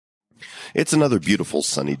It's another beautiful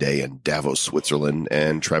sunny day in Davos, Switzerland,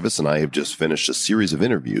 and Travis and I have just finished a series of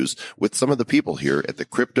interviews with some of the people here at the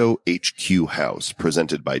Crypto HQ House,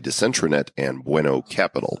 presented by Decentranet and Bueno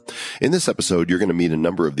Capital. In this episode, you're going to meet a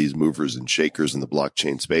number of these movers and shakers in the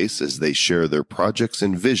blockchain space as they share their projects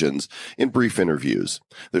and visions in brief interviews.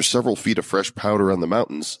 There's several feet of fresh powder on the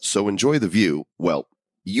mountains, so enjoy the view. Well,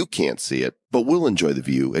 you can't see it, but we'll enjoy the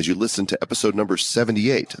view as you listen to episode number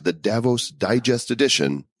 78, the Davos Digest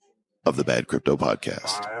edition of the Bad Crypto Podcast.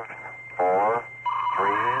 5, 4, 3,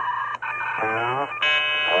 2,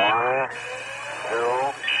 1,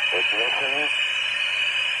 0, ignition.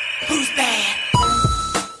 Who's bad?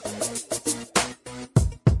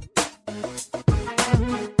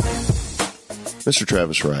 Mr.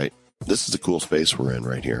 Travis Wright, this is a cool space we're in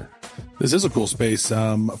right here. This is a cool space.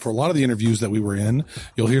 For a lot of the interviews that we were in,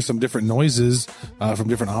 you'll hear some different noises from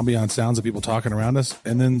different ambient sounds of people talking around us.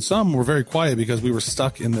 And then some were very quiet because we were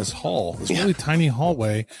stuck in this hall, this really tiny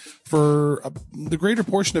hallway for the greater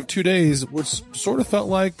portion of 2 days, which sort of felt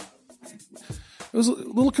like it was a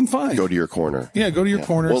little confined. Go to your corner. Yeah, go to your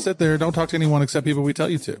corner, sit there, don't talk to anyone except people we tell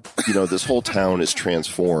you to. You know, this whole town is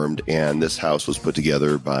transformed, and this house was put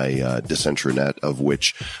together by Decentranet, of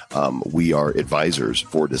which we are advisors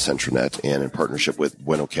for Decentranet, and in partnership with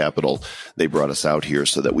Bueno Capital, they brought us out here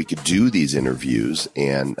so that we could do these interviews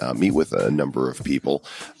and meet with a number of people.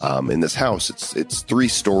 In this house, it's 3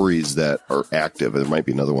 stories that are active. There might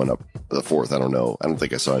be another one up the 4th. I don't know. I don't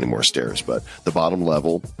think I saw any more stairs, but the bottom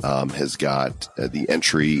level has got the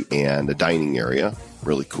entry and a dining area,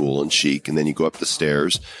 really cool and chic. And then you go up the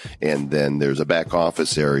stairs, and then there's a back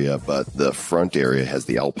office area, but the front area has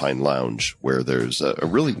the Alpine Lounge, where there's a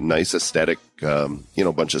really nice aesthetic,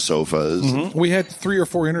 bunch of sofas. Mm-hmm. We had 3 or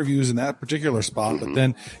 4 interviews in that particular spot, but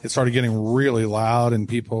then it started getting really loud, and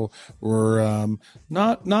people were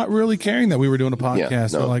not really caring that we were doing a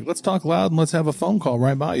podcast. They're like, let's talk loud and let's have a phone call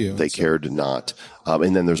right by you. They cared not.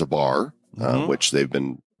 And then there's a bar, which they've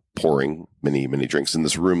been pouring many drinks in.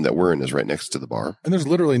 This room that we're in is right next to the bar, and there's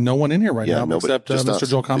literally no one in here right now except Mr.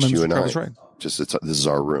 Joel Commons, you and Travis I. Wright. This is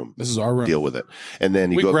our room. This is our room. Deal with it. And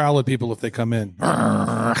then we growl at people if they come in.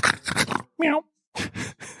 Meow.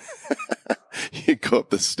 You go up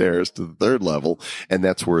the stairs to the 3rd level, and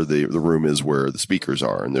that's where the room is where the speakers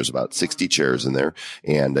are. And there's about 60 chairs in there.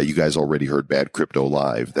 And you guys already heard Bad Crypto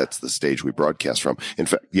Live. That's the stage we broadcast from. In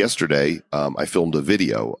fact, yesterday, I filmed a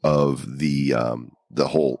video of the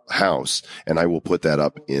whole house, and I will put that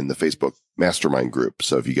up in the Facebook mastermind group.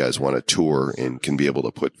 So if you guys want a tour and can be able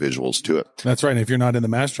to put visuals to it. That's right. And if you're not in the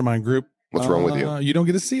mastermind group, what's wrong with you? You don't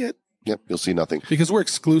get to see it. Yep. You'll see nothing. Because we're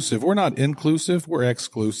exclusive. We're not inclusive. We're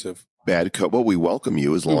exclusive. Well, we welcome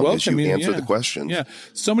you as long as you answer the questions. Yeah.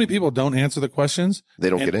 So many people don't answer the questions. They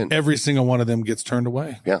don't get in. Every single one of them gets turned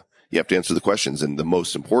away. Yeah. You have to answer the questions. And the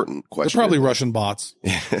most important question. They're probably Russian bots.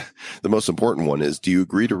 The most important one is, do you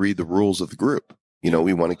agree to read the rules of the group? You know,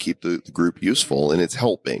 we want to keep the group useful, and it's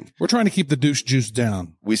helping. We're trying to keep the douche juice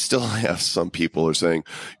down. We still have some people are saying,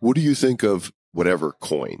 what do you think of whatever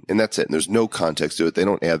coin? And that's it. And there's no context to it. They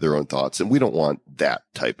don't add their own thoughts. And we don't want that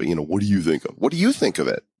type of, what do you think of? What do you think of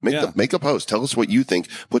it? Make a post. Tell us what you think.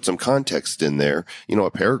 Put some context in there, a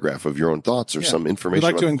paragraph of your own thoughts or some information.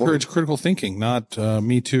 We'd like to encourage critical thinking, not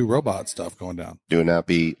Me Too robot stuff going down. Do not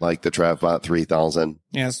be like the Travbot 3000.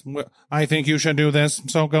 Yes. I think you should do this.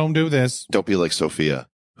 So go and do this. Don't be like Sophia,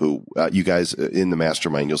 who you guys in the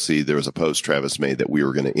mastermind, you'll see there was a post Travis made that we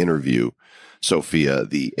were going to interview Sophia,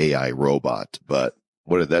 the AI robot, but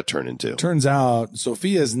what did that turn into? Turns out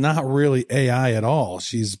Sophia is not really AI at all.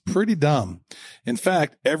 She's pretty dumb. In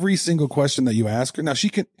fact, every single question that you ask her, now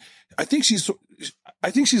I think she's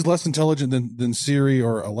less intelligent than Siri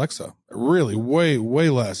or Alexa. Really, way, way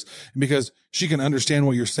less, because she can understand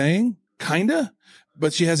what you're saying, kinda,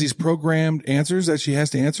 but she has these programmed answers that she has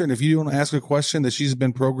to answer. And if you don't ask a question that she's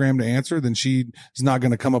been programmed to answer, then she's not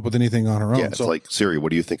going to come up with anything on her own. Yeah, it's like, Siri, what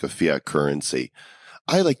do you think of fiat currency?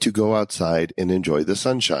 I like to go outside and enjoy the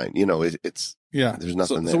sunshine. There's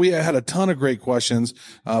nothing there. So we had a ton of great questions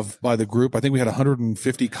by the group. I think we had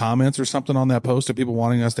 150 comments or something on that post of people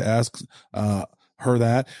wanting us to ask her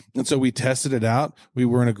that. And so we tested it out. We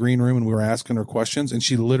were in a green room and we were asking her questions, and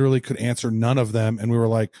she literally could answer none of them. And we were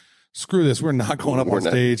like, screw this. We're not going up on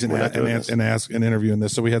stage and ask and interviewing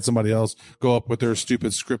this. So we had somebody else go up with their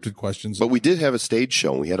stupid scripted questions. But we did have a stage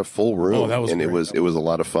show. We had a full room. Oh, that was and great. it was a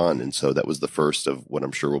lot of fun. And so that was the first of what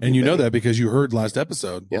I'm sure will be. And know that because you heard last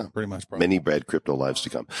episode. Yeah. Pretty much. Probably. Many Bad Crypto Lives to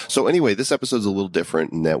come. So anyway, this episode's a little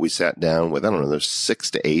different in that we sat down with, I don't know, there's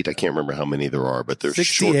 6 to 8. I can't remember how many there are, but there's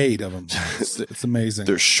 68 of them. It's amazing.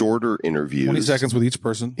 There's shorter interviews. 20 seconds with each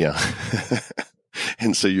person. Yeah.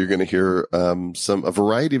 And so you're going to hear a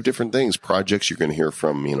variety of different things, projects. You're going to hear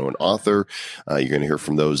from, an author. You're going to hear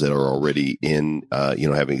from those that are already in,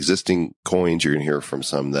 having existing coins. You're going to hear from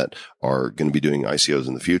some that are going to be doing ICOs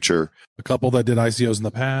in the future. A couple that did ICOs in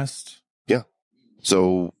the past. Yeah.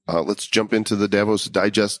 So let's jump into the Davos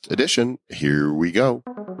Digest edition. Here we go.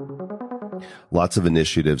 Lots of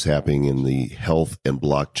initiatives happening in the health and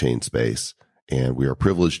blockchain space. And we are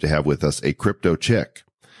privileged to have with us a crypto chick.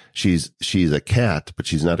 She's a cat, but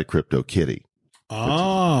she's not a crypto kitty.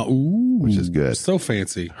 Which is good. So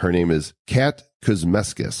fancy. Her name is Kat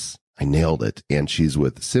Kuzmeskis. I nailed it. And she's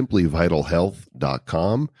with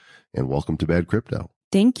simplyvitalhealth.com. And welcome to Bad Crypto.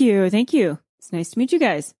 Thank you. It's nice to meet you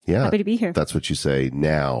guys. Yeah. Happy to be here. That's what you say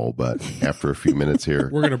now, but after a few minutes here.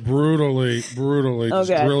 We're going to brutally just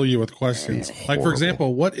drill you with questions. It's like, for horrible.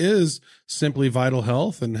 example, what is Simply Vital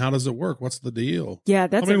Health and how does it work? What's the deal? Yeah,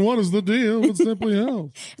 what is the deal with Simply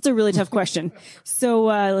Health? It's a really tough question. So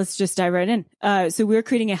let's just dive right in. So we're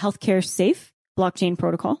creating a healthcare safe blockchain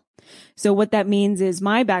protocol. So what that means is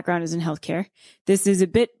my background is in healthcare. This is a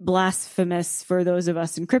bit blasphemous for those of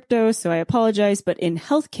us in crypto, so I apologize. But in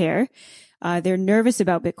healthcare, they're nervous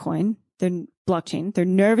about Bitcoin, they're blockchain. They're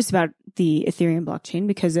nervous about the Ethereum blockchain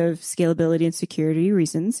because of scalability and security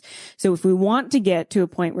reasons. So if we want to get to a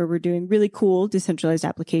point where we're doing really cool decentralized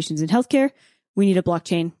applications in healthcare, we need a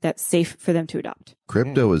blockchain that's safe for them to adopt.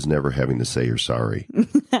 Crypto is never having to say you're sorry.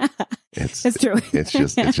 That's true. It's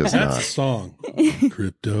just That's not. a song.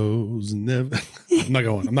 Crypto's never. I'm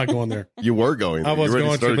not going there. You were going. I was You already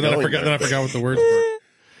going to, started but then I going forgot. there. Then I forgot what the words were.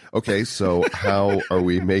 Okay, so how are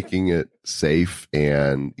we making it safe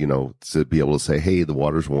and, to be able to say, hey, the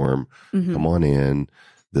water's warm, come on in.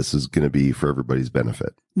 This is going to be for everybody's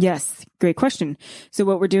benefit. Yes, great question. So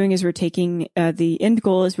what we're doing is we're taking, the end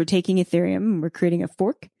goal is we're taking Ethereum and we're creating a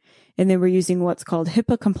fork. And then we're using what's called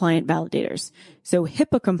HIPAA compliant validators. So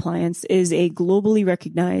HIPAA compliance is a globally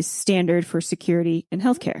recognized standard for security in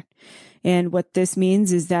healthcare. And what this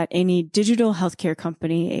means is that any digital healthcare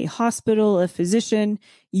company, a hospital, a physician,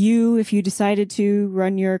 if you decided to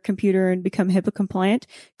run your computer and become HIPAA compliant,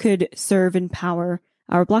 could serve and power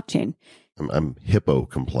our blockchain. I'm hippo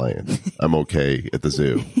compliant. I'm okay at the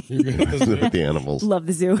zoo. You're good at the zoo. With the animals. Love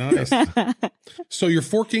the zoo. Nice. So you're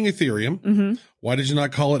forking Ethereum. Why did you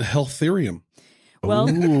not call it Healtherium? Well,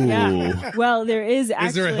 Ooh. yeah. Well, there is actually.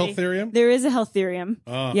 Is there a Healtherium? There is a Healtherium.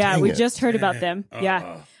 Yeah, dang we it. just heard about them.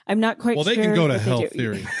 Yeah. I'm not quite Well, sure. they can go to what they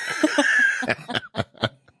do. Healtherium.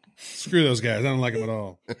 Screw those guys. I don't like them at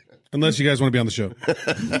all. Unless you guys want to be on the show.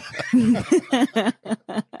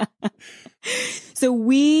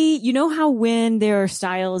 So you know how when there are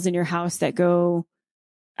styles in your house that go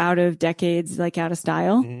out of decades, like out of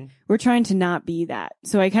style, we're trying to not be that.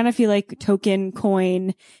 So I kind of feel like token,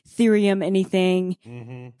 coin, Ethereum,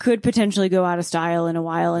 anything could potentially go out of style in a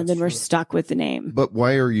while, and then we're stuck with the name. But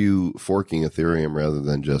why are you forking Ethereum rather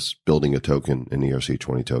than just building a token, an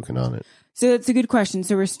ERC20 token on it? So that's a good question.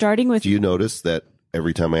 So we're starting with. Do you notice that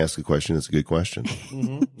every time I ask a question, it's a good question?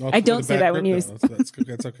 I don't say that when you.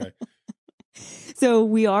 That's okay. So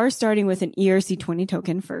we are starting with an ERC20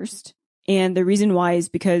 token first. And the reason why is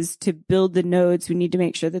because to build the nodes, we need to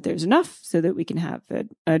make sure that there's enough so that we can have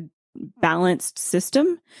a balanced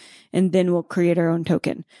system. And then we'll create our own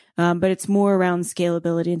token. But it's more around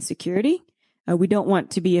scalability and security. We don't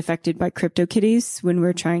want to be affected by CryptoKitties when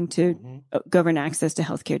we're trying to govern access to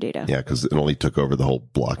healthcare data. Yeah, because it only took over the whole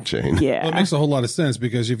blockchain. Yeah. Well, it makes a whole lot of sense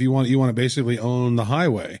because if you want to basically own the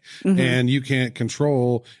highway and you can't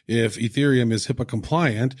control if Ethereum is HIPAA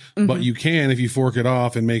compliant, but you can if you fork it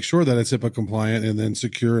off and make sure that it's HIPAA compliant and then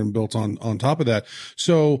secure and built on top of that.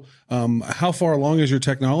 So, how far along is your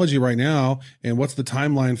technology right now and what's the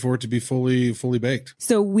timeline for it to be fully baked?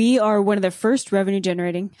 So we are one of the first revenue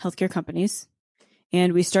generating healthcare companies.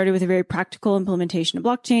 And we started with a very practical implementation of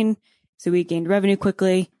blockchain. So we gained revenue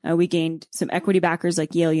quickly. We gained some equity backers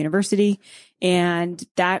like Yale University. And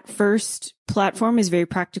that first platform is very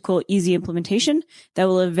practical, easy implementation that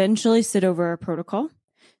will eventually sit over our protocol.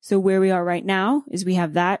 So where we are right now is we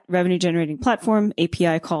have that revenue generating platform,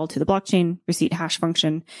 API call to the blockchain, receipt hash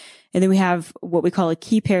function. And then we have what we call a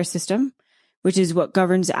key pair system, which is what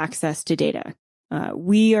governs access to data.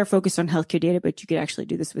 We are focused on healthcare data, but you could actually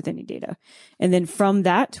do this with any data. And then from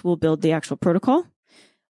that, we'll build the actual protocol.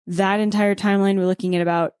 That entire timeline, we're looking at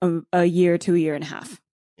about a year to a year and a half.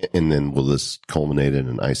 And then will this culminate in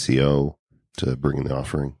an ICO to bring in the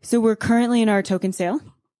offering? So we're currently in our token sale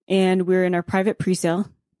and we're in our private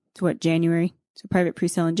pre-sale. It's January. So private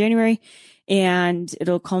pre-sale in January. And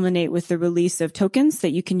it'll culminate with the release of tokens that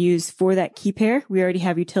you can use for that key pair. We already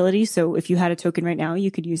have utility. So if you had a token right now, you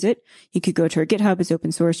could use it. You could go to our GitHub. It's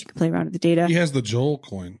open source. You can play around with the data. He has the Joel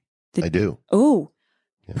coin. I do. Oh,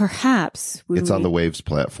 Yeah. perhaps. It's on the Waves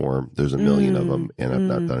platform. There's a million of them, and I've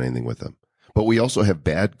not done anything with them. But we also have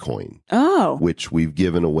Bad Coin, which we've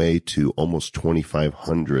given away to almost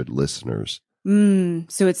 2,500 listeners.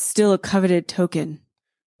 So it's still a coveted token.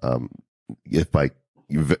 If by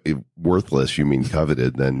worthless you mean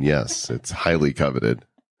coveted, then yes, it's highly coveted.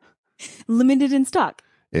 Limited in stock.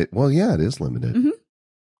 Well, yeah, it is limited. Mm-hmm.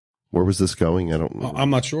 Where was this going? I don't know. I'm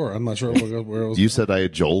not sure. I'm not sure where it was. You said I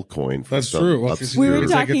had Joel coin. That's true. Well, We were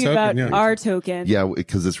It's like a talking token, about yeah. our token. Yeah,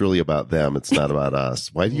 because it's really about them. It's not about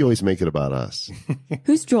us. Why do you always make it about us?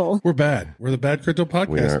 Who's Joel? We're bad. We're the Bad Crypto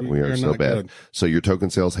Podcast. We are so not bad. good. So your token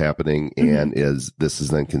sale's happening, and this is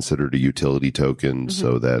then considered a utility token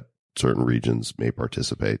so that certain regions may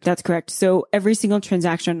participate. That's correct. So every single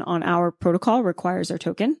transaction on our protocol requires our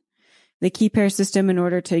token. The key pair system, in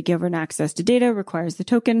order to govern access to data, requires the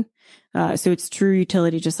token. So it's true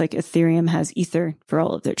utility, just like Ethereum has Ether for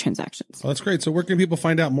all of their transactions. Well, that's great. So where can people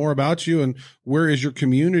find out more about you, and where is your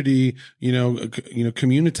community,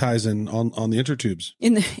 communitizing on the intertubes?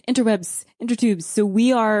 In the intertubes. So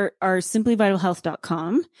we are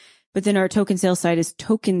simplyvitalhealth.com, but then our token sale site is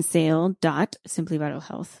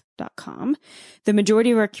tokensale.simplyvitalhealth.com. The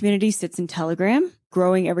majority of our community sits in Telegram,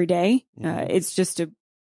 growing every day. It's just a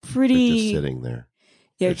pretty They're just sitting there.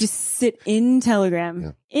 Yeah, just sit in Telegram.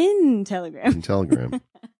 Yeah. In Telegram. In Telegram.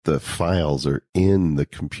 The files are in the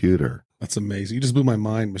computer. That's amazing. You just blew my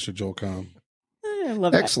mind, Mr. Joel Cohn. I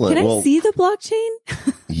love Excellent. that. Can Well- I see the blockchain?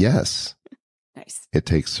 Yes. Nice. It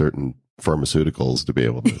takes certain pharmaceuticals to be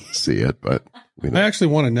able to see it, but I actually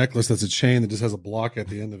want a necklace that's a chain that just has a block at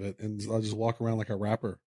the end of it, and I'll just walk around like a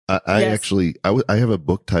rapper. I Yes. actually I have a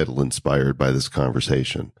book title inspired by this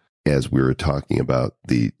conversation. As we were talking about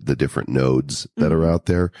the different nodes that are out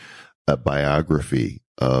there, a biography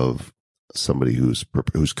of somebody who's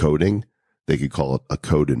coding, they could call it A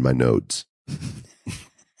Code in My Nodes.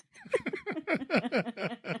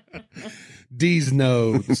 D's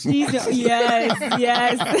nodes. Yes.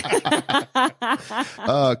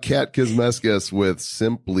 Kat Kizmeskis with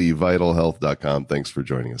simplyvitalhealth.com. Thanks for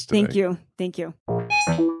joining us today. Thank you.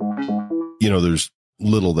 There's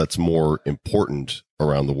little that's more important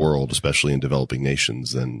around the world, especially in developing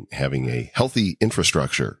nations, than having a healthy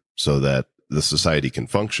infrastructure so that the society can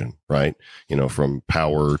function, right? From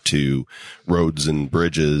power to roads and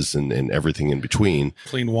bridges and everything in between.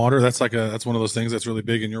 Clean water. That's that's one of those things that's really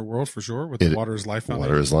big in your world for sure. With the Water is Life Foundation.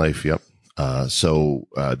 Water is life. Yep. So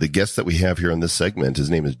the guest that we have here in this segment, his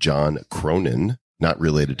name is John Cronin, not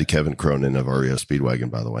related to Kevin Cronin of REO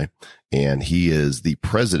Speedwagon, by the way. And he is the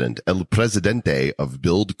El Presidente of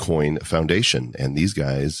BuildCoin Foundation. And these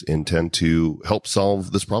guys intend to help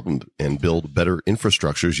solve this problem and build better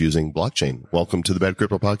infrastructures using blockchain. Welcome to the Bad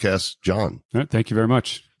Crypto Podcast, John. Thank you very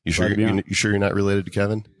much. You sure you're not related to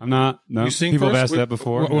Kevin? I'm not. No. You sing People have first? asked that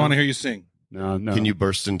before. We want to hear you sing. No. Can you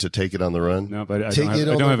burst into Take It on the Run? No, but I Take don't it have,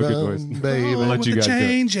 on I don't the have a good run, voice. baby. I'll let you guys do it.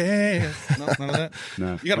 Changes. No, none of that.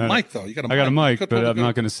 No. You got a mic though. I got a mic, but I'm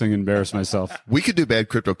not going to sing and embarrass myself. We could do Bad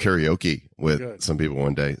Crypto karaoke with some people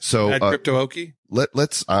one day. So Bad Crypto Okie.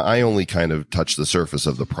 let's. I only kind of touched the surface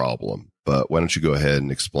of the problem, but why don't you go ahead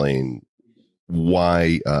and explain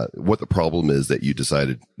what the problem is that you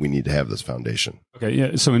decided we need to have this foundation? Okay,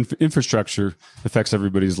 yeah. So infrastructure affects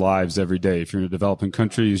everybody's lives every day. If you're in a developing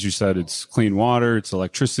country, as you said, it's clean water, it's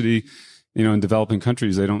electricity. In developing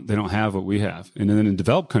countries, they don't have what we have. And then in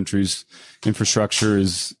developed countries, infrastructure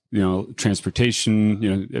is,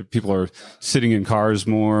 transportation. People are sitting in cars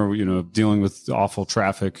more, dealing with awful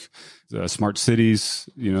traffic, smart cities,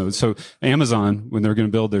 So Amazon, when they're going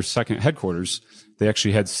to build their second headquarters, they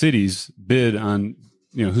actually had cities bid on,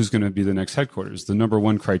 who's going to be the next headquarters. The number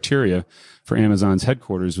one criteria for Amazon's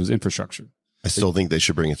headquarters was infrastructure. I still think they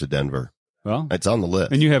should bring it to Denver. Well, It's on the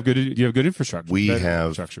list. and you have good infrastructure. We better have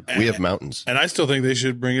infrastructure. we have mountains. And I still think they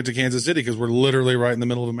should bring it to Kansas City because we're literally right in the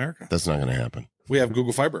middle of America. That's not going to happen. We have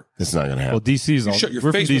Google Fiber. It's not going to Well, happen. DC's You also, shut your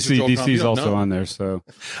we're from face, Mr. DC. Joel Cohn. You DC's don't also know. on there. So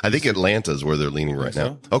I think Atlanta's where they're leaning right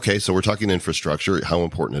now. so? Okay, so we're talking infrastructure. How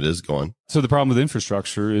important it is. Go on. the problem with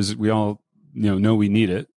infrastructure is we all, know we need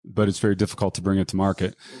it, but it's very difficult to bring it to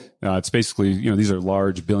market. It's basically, these are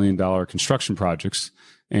large $1 billion construction projects.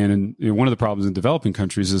 And one of the problems in developing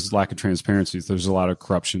countries is lack of transparency. There's a lot of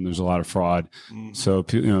corruption. There's a lot of fraud. So,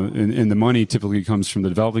 and the money typically comes from the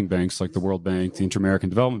developing banks like the World Bank, the Inter-American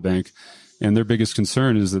Development Bank. And their biggest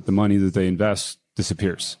concern is that the money that they invest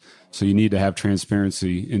disappears. So you need to have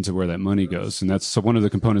transparency into where that money goes. And that's so one of the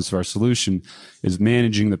components of our solution is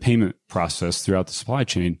managing the payment process throughout the supply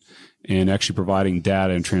chain and actually providing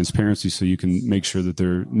data and transparency so you can make sure that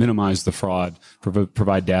they're minimize the fraud,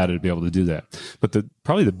 provide data to be able to do that. But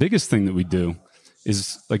probably the biggest thing that we do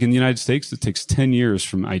is like in the United States, it takes 10 years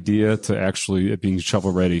from idea to actually it being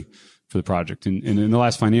shovel ready for the project. And in the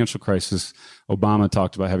last financial crisis, Obama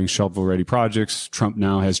talked about having shovel-ready projects. Trump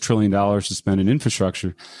now has $1 trillion to spend in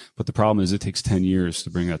infrastructure. But the problem is it takes 10 years to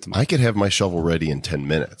bring that to market. I could have my shovel ready in 10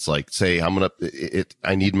 minutes. Like, say,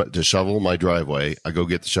 I need to shovel my driveway. I go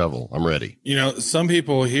get the shovel. I'm ready. You know, some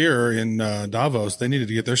people here in Davos, they needed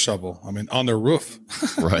to get their shovel. I mean, on their roof.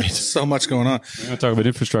 Right. So much going on. We're going to talk about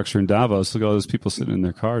infrastructure in Davos. Look at all those people sitting in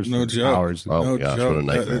their cars. No for joke. hours. Oh, No gosh, joke. what a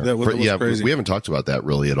nightmare. That was crazy. We haven't talked about that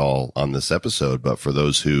really at all on this episode, but for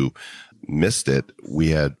those who missed it, we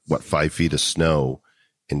had 5 feet of snow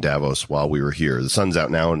in Davos while we were here. The sun's out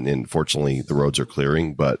now, and fortunately the roads are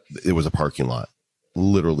clearing, but it was a parking lot.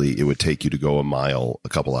 Literally, it would take you to go a mile, a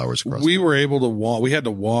couple hours across. We were able to walk. We had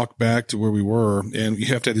to walk back to where we were, and you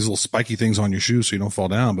have to have these little spiky things on your shoes so you don't fall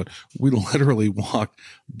down. But we literally walked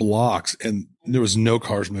blocks, and there was no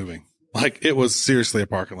cars moving. Like it was seriously a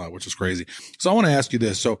parking lot, which is crazy. So I want to ask you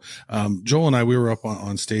this. So, Joel and I, we were up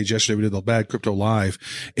on stage yesterday. We did the Bad Crypto Live,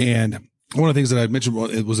 and one of the things that I mentioned,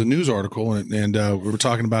 it was a news article, and we were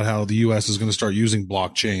talking about how the U.S. is going to start using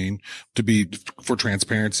blockchain for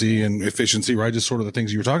transparency and efficiency, right? Just sort of the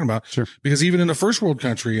things you were talking about. Sure. Because even in a first world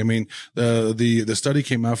country, I mean, the study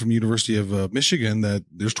came out from the University of Michigan that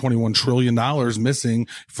there's $21 trillion missing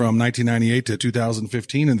from 1998 to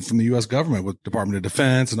 2015, and from the U.S. government with Department of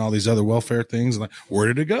Defense and all these other welfare things. And like, where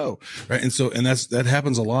did it go? Right. And so, and that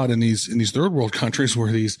happens a lot in these third world countries where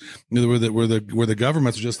where the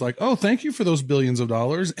governments are just like, oh, thank you for those billions of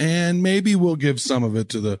dollars, and maybe we'll give some of it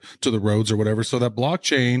to the roads or whatever. So that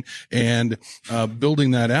blockchain and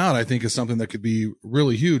building that out, I think, is something that could be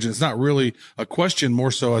really huge. And it's not really a question,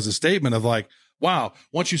 more so as a statement of like, wow,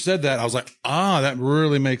 once you said that, I was like, that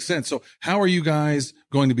really makes sense. So how are you guys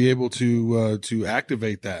going to be able to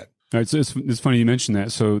activate that? All right, so it's funny you mentioned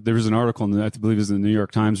that. So there was an article I believe it was in the New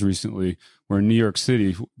York Times recently, where in New York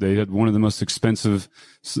City, they had one of the most expensive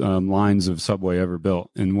lines of subway ever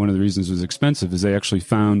built. And one of the reasons it was expensive is they actually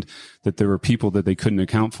found that there were people that they couldn't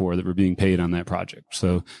account for that were being paid on that project.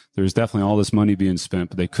 So there's definitely all this money being spent,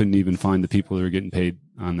 but they couldn't even find the people that were getting paid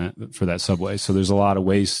on that for that subway. So there's a lot of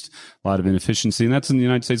waste, a lot of inefficiency, and that's in the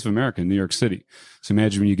United States of America, in New York City. So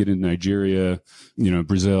imagine when you get into Nigeria,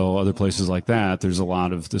 Brazil, other places like that, there's a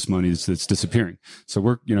lot of this money that's disappearing. So so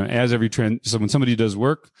when somebody does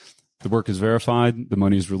work, the work is verified, the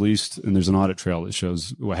money is released, and there's an audit trail that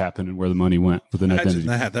shows what happened and where the money went with an identity.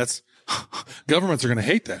 That's governments are going to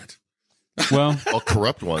hate that. Well,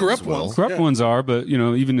 corrupt ones. Corrupt ones are, but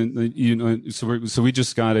so we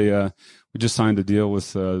just signed a deal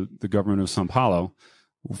with the government of Sao Paulo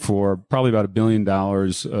for probably about $1 billion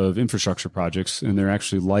of infrastructure projects, and they're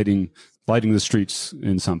actually lighting the streets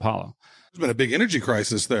in Sao Paulo. There's been a big energy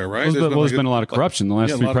crisis there, right? There's been a lot of corruption. The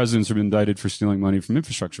last three presidents have been indicted for stealing money from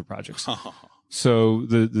infrastructure projects. So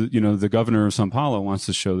the governor of Sao Paulo wants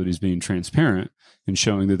to show that he's being transparent and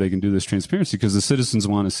showing that they can do this transparency because the citizens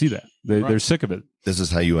want to see that. They're sick of it. This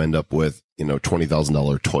is how you end up with,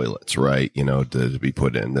 $20,000 toilets, right? To be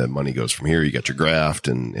put in. The money goes from here. You got your graft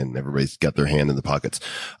and everybody's got their hand in the pockets.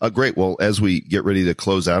 Great. Well, as we get ready to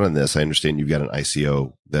close out on this, I understand you've got an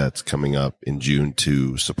ICO that's coming up in June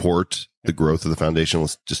to support the growth of the foundation.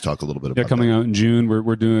 Let's just talk a little bit about coming out in June.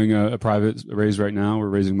 We're doing a private raise right now. We're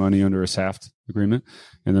raising money under a SAFT agreement,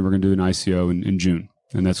 and then we're going to do an ICO in June.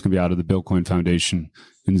 And that's going to be out of the Bitcoin Foundation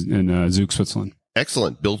in Zug, Switzerland.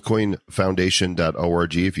 Excellent.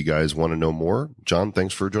 BuildCoinFoundation.org if you guys want to know more. John,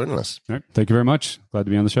 thanks for joining us. All right. Thank you very much. Glad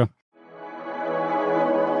to be on the show.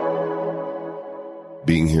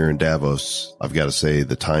 Being here in Davos, I've got to say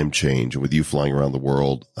the time change, and with you flying around the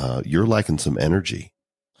world, you're lacking some energy.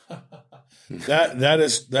 That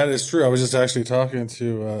is true. I was just actually talking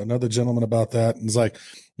to another gentleman about that. And it's like,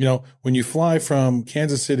 when you fly from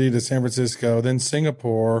Kansas City to San Francisco, then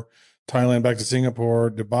Singapore, Thailand, back to Singapore,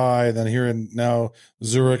 Dubai, then here in now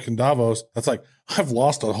Zurich and Davos, that's like, I've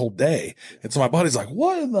lost a whole day. And so my body's like,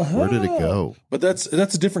 what in the hell? Where did it go? But that's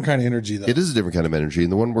a different kind of energy, though. It is a different kind of energy.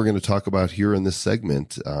 And the one we're going to talk about here in this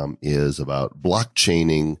segment is about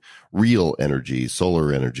blockchaining real energy,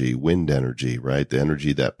 solar energy, wind energy, right? The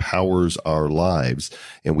energy that powers our lives.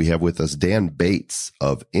 And we have with us Dan Bates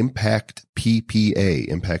of Impact PPA,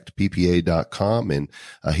 impactppa.com. And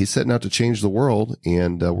he's setting out to change the world.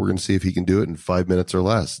 And we're going to see if he can do it in 5 minutes or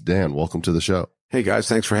less. Dan, welcome to the show. Hey guys,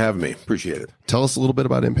 thanks for having me. Appreciate it. Tell us a little bit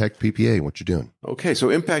about Impact PPA and what you're doing. Okay, so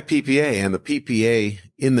Impact PPA, and the PPA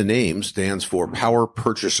in the name stands for Power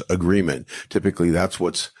Purchase Agreement. Typically, that's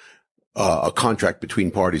what's a contract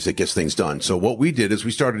between parties that gets things done. So what we did is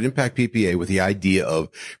we started Impact PPA with the idea of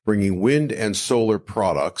bringing wind and solar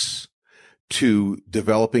products to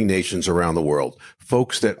developing nations around the world,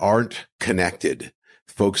 folks that aren't connected,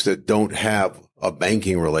 folks that don't have a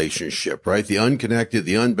banking relationship, right? The unconnected,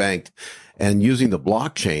 the unbanked. And using the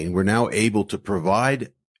blockchain, we're now able to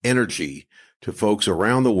provide energy to folks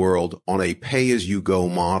around the world on a pay-as-you-go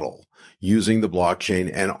model using the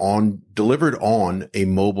blockchain and delivered on a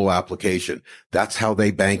mobile application. That's how they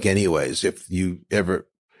bank anyways. If you ever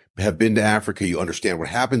have been to Africa, you understand what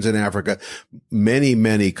happens in Africa. Many,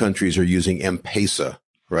 many countries are using M-Pesa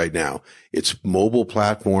right now. It's mobile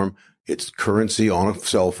platform. It's currency on a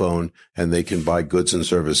cell phone, and they can buy goods and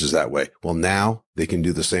services that way. Well, now they can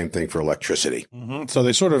do the same thing for electricity. Mm-hmm. So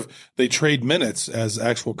they trade minutes as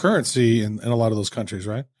actual currency in a lot of those countries,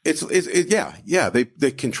 right? Yeah.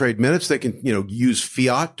 They can trade minutes. They can, use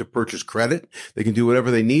fiat to purchase credit. They can do whatever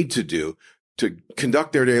they need to do to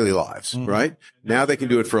conduct their daily lives, right? Now they can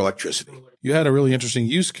do it for electricity. You had a really interesting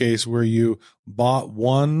use case where you bought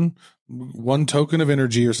one token of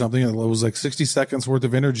energy or something. It was like 60 seconds worth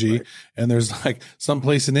of energy. Right. And there's like some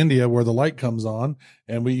place in India where the light comes on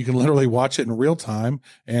and you can literally watch it in real time.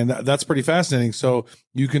 And that's pretty fascinating. So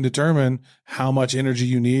you can determine how much energy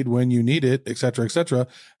you need when you need it, et cetera, et cetera.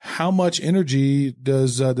 How much energy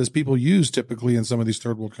does people use typically in some of these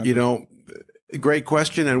third world countries? Great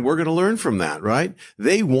question. And we're going to learn from that, right?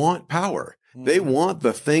 They want power. They want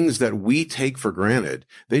the things that we take for granted.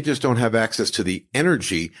 They just don't have access to the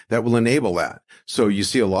energy that will enable that. So you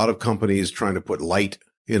see a lot of companies trying to put light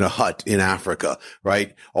in a hut in Africa,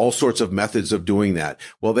 right? All sorts of methods of doing that.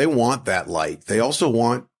 Well, they want that light. They also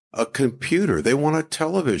want a computer. They want a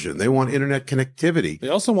television. They want internet connectivity. They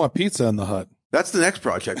also want pizza in the hut. That's the next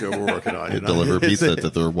project that we're working on. Deliver pizza to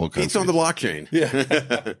third world countries. Pizza on the blockchain.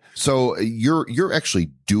 Yeah. So you're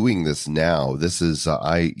actually doing this now. This is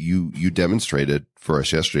you demonstrated for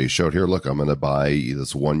us yesterday. You showed here. Look, I'm going to buy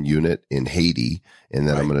this one unit in Haiti, and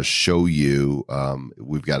then I'm going to show you.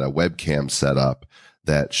 We've got a webcam set up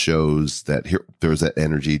that shows that here there's that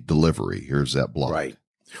energy delivery. Here's that block. Right.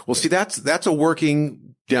 Well, see, that's a working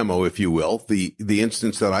demo, if you will, the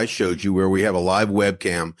instance that I showed you where we have a live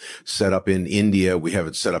webcam set up in India. We have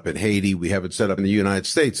it set up in Haiti. We have it set up in the United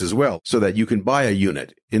States as well, so that you can buy a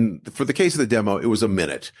unit. For the case of the demo, it was a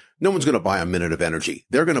minute. No one's going to buy a minute of energy.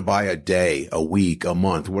 They're going to buy a day, a week, a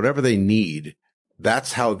month, whatever they need.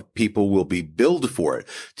 That's how people will be billed for it.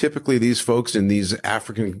 Typically, these folks in these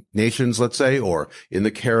African nations, let's say, or in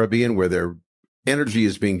the Caribbean, where their energy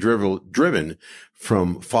is being driven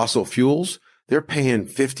from fossil fuels, they're paying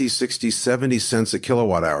 50, 60, 70 cents a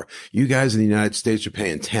kilowatt hour. You guys in the United States are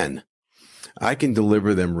paying 10. I can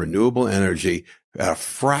deliver them renewable energy at a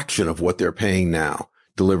fraction of what they're paying now,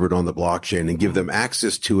 delivered on the blockchain, and give them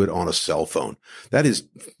access to it on a cell phone. That is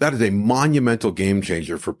a monumental game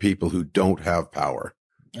changer for people who don't have power.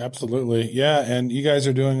 Absolutely. Yeah. And you guys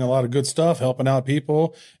are doing a lot of good stuff, helping out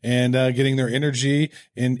people and getting their energy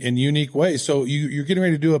in unique ways. So you're getting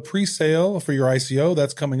ready to do a pre-sale for your ICO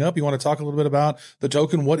that's coming up. You want to talk a little bit about the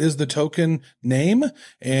token? What is the token name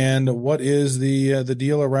and what is the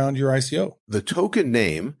deal around your ICO? The token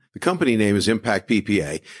name, the company name is Impact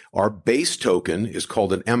PPA. Our base token is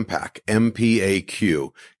called an MPAQ,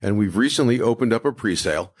 MPAQ. And we've recently opened up a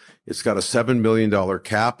pre-sale. It's got a $7 million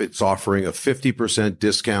cap. It's offering a 50%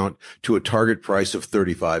 discount to a target price of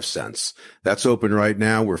 35 cents. That's open right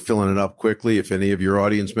now. We're filling it up quickly. If any of your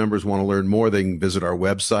audience members want to learn more, they can visit our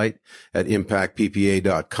website at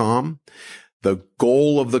impactppa.com. The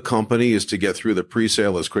goal of the company is to get through the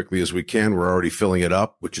pre-sale as quickly as we can. We're already filling it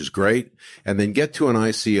up, which is great. And then get to an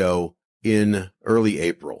ICO in early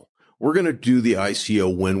April. We're going to do the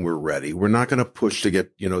ICO when we're ready. We're not going to push to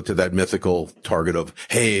get, to that mythical target of,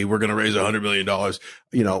 hey, we're going to raise $100 million.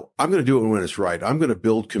 I'm going to do it when it's right. I'm going to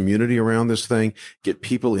build community around this thing, get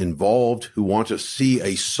people involved who want to see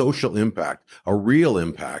a social impact, a real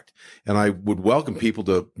impact. And I would welcome people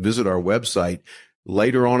to visit our website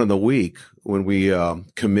later on in the week when we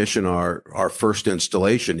commission our first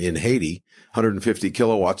installation in Haiti. 150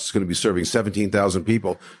 kilowatts is going to be serving 17,000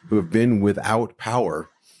 people who have been without power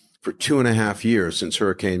for 2.5 years since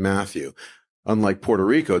Hurricane Matthew. Unlike Puerto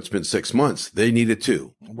Rico, it's been 6 months. They need it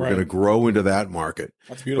too. Right. We're going to grow into that market.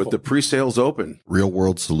 That's beautiful. But the pre-sale's open. Real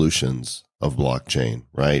world solutions of blockchain,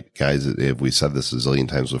 right? Guys, if we said this a zillion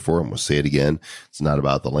times before, and we'll say it again, it's not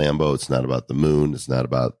about the Lambo. It's not about the moon. It's not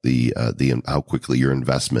about the how quickly your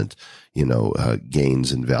investment,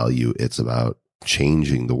 gains in value. It's about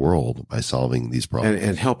changing the world by solving these problems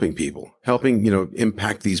and helping people,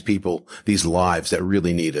 impact these people, these lives that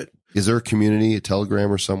really need it. Is there a community, a Telegram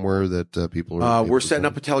or somewhere that people are? We're setting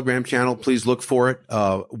up a Telegram channel. Please look for it.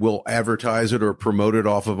 We'll advertise it or promote it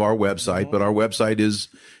off of our website, but our website is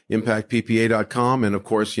impactppa.com. And of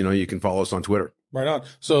course, you can follow us on Twitter. Right on.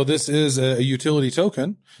 So this is a utility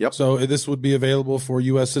token. Yep. So this would be available for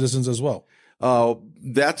U.S. citizens as well.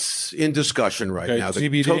 That's in discussion right now. The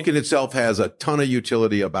TBD. token itself has a ton of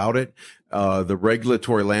utility about it. The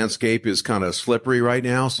regulatory landscape is kind of slippery right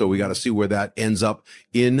now, so we got to see where that ends up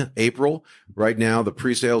in April. Right now, the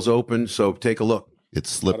pre-sale's open, so take a look. It's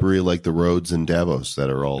slippery like the roads in Davos that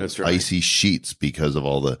are all icy sheets because of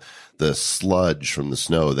all the sludge from the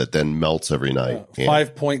snow that then melts every night.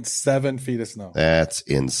 5.7 feet of snow. That's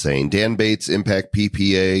insane. Dan Bates, Impact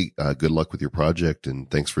PPA. Good luck with your project, and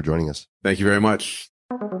thanks for joining us. Thank you very much.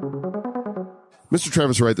 Mr.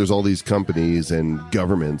 Travis Wright, there's all these companies and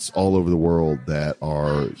governments all over the world that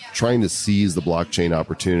are trying to seize the blockchain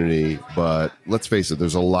opportunity. But let's face it,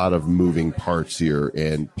 there's a lot of moving parts here,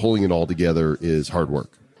 and pulling it all together is hard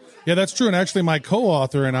work. Yeah, that's true. And actually, my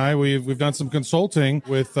co-author and I, we've done some consulting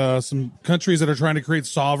with some countries that are trying to create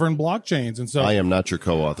sovereign blockchains. And so I am not your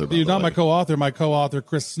co-author. You're not my co-author. My co-author,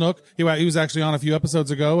 Chris Snook. He was actually on a few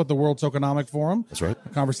episodes ago at the World Tokenomic Forum. That's right.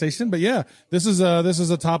 Conversation. But yeah, this is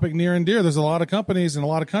a topic near and dear. There's a lot of companies and a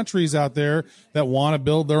lot of countries out there that want to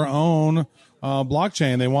build their own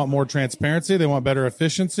blockchain. They want more transparency. They want better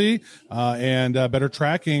efficiency and better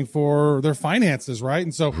tracking for their finances, right?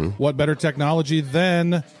 And so what better technology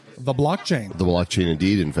than the blockchain? The blockchain,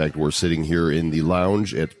 indeed. In fact, we're sitting here in the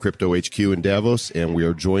lounge at Crypto HQ in Davos, and we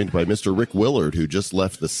are joined by Mr. Rick Willard, who just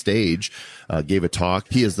left the stage, gave a talk.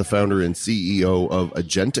 He is the founder and CEO of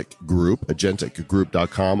Agentic Group,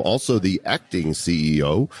 agenticgroup.com, also the acting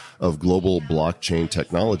CEO of Global Blockchain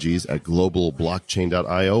Technologies at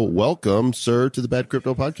globalblockchain.io. Welcome, sir, to the Bad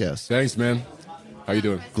Crypto Podcast. Thanks, man. How you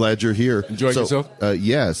doing? Glad you're here. Enjoying yourself?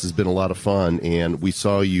 Yes, it's been a lot of fun. And we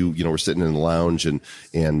saw you, we're sitting in the lounge and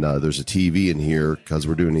there's a TV in here because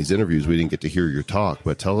we're doing these interviews. We didn't get to hear your talk,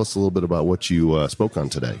 but tell us a little bit about what you spoke on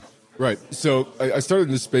today. Right. So I started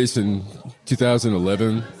in this space in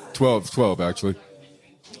 2011, 12 actually.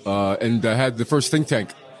 And I had the first think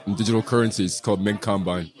tank in digital currencies called Mint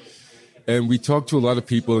Combine. And we talked to a lot of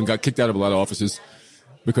people and got kicked out of a lot of offices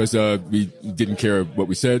because we didn't care what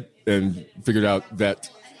we said, and figured out that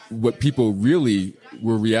what people really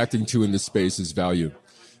were reacting to in this space is value.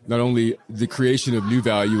 Not only the creation of new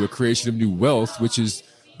value, a creation of new wealth, which is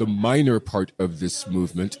the minor part of this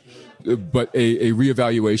movement, but a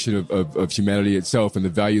reevaluation of humanity itself and the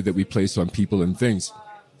value that we place on people and things.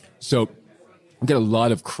 So I get a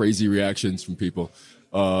lot of crazy reactions from people.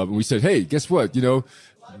 We said, hey, guess what?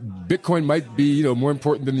 Bitcoin might be, more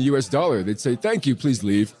important than the US dollar. They'd say, thank you, please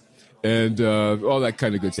leave. And all that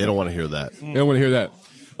kind of good stuff. They don't want to hear that. They don't want to hear that.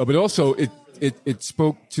 But also, it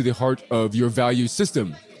spoke to the heart of your value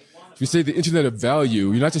system. If you say the internet of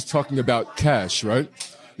value, you're not just talking about cash, right?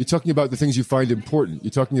 You're talking about the things you find important. You're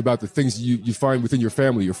talking about the things you find within your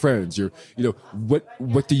family, your friends.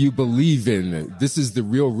 What do you believe in? This is the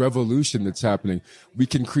real revolution that's happening. We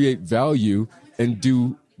can create value and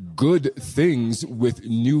do good things with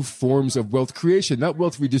new forms of wealth creation, not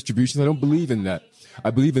wealth redistribution. I don't believe in that. I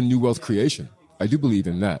believe in new wealth creation. I do believe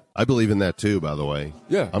in that. I believe in that too, by the way.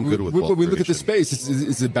 Yeah. I'm good with wealth when we look at the creation. space,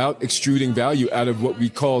 it's about extruding value out of what we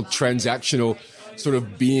call transactional sort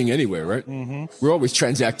of being anyway, right? Mm-hmm. We're always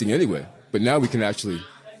transacting anyway, but now we can actually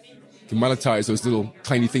monetize those little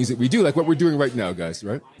tiny things that we do, like what we're doing right now, guys,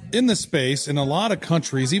 right? In the space, in a lot of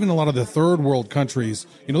countries, even a lot of the third world countries,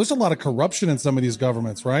 there's a lot of corruption in some of these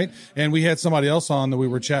governments, right? And we had somebody else on that we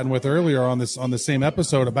were chatting with earlier on the same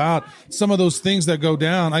episode about some of those things that go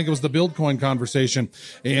down. I think it was the Buildcoin conversation,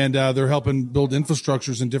 and they're helping build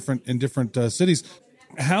infrastructures in different cities.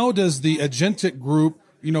 How does the Agentic Group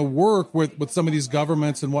work with some of these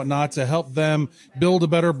governments and whatnot to help them build a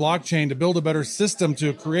better blockchain, to build a better system,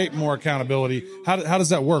 to create more accountability? How does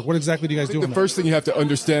that work? What exactly do you guys do? The first thing you have to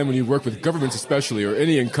understand when you work with governments, especially, or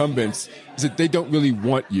any incumbents, is that they don't really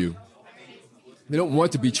want you. They don't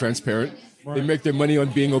want to be transparent. Right. They make their money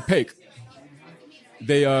on being opaque.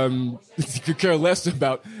 They could care less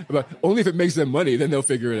about only if it makes them money, then they'll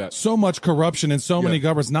figure it out. So much corruption in so many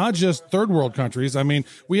governments, not just third world countries. I mean,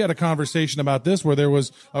 we had a conversation about this where there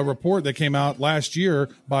was a report that came out last year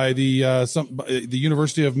by the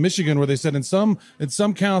University of Michigan, where they said in some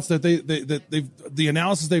counts that the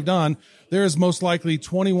analysis they've done, there is most likely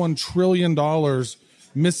 $21 trillion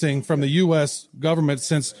missing from the U.S. government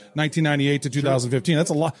since 1998 to 2015. That's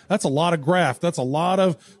a lot. That's a lot of graft. That's a lot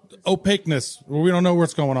of opaqueness where we don't know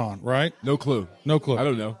what's going on, right? No clue. No clue. I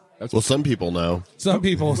don't know. That's Well, some people know. Some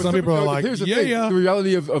people are like, here's the yeah, thing. yeah. The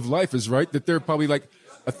reality of life is, right, that there are probably like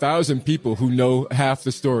 1,000 people who know half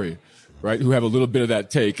the story, right, who have a little bit of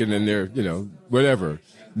that take, and then they're, whatever.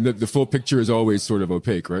 The full picture is always sort of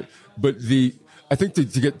opaque, right? But I think to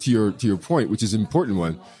get to your point, which is an important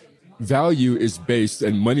one, value is based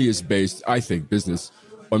and money is based, I think, business,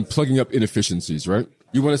 on plugging up inefficiencies, right?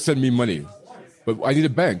 You want to send me money, but I need a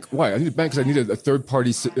bank. Why? I need a bank because I need a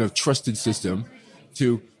third-party trusted system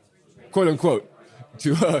to, quote unquote,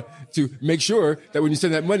 to make sure that when you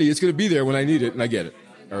send that money, it's going to be there when I need it and I get it.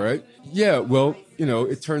 All right. Yeah. Well,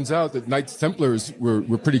 it turns out that Knights Templars were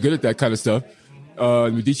pretty good at that kind of stuff.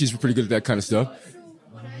 Medici's were pretty good at that kind of stuff.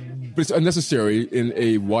 But it's unnecessary in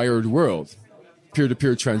a wired world.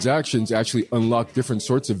 Peer-to-peer transactions actually unlock different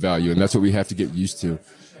sorts of value, and that's what we have to get used to.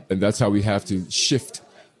 And that's how we have to shift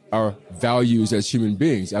our values as human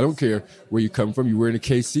beings. I don't care where you come from. You're wearing a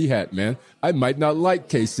KC hat, man. I might not like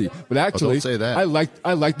KC, but actually, don't say that.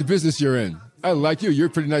 I like the business you're in. I like you. You're a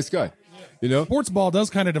pretty nice guy. Sports ball does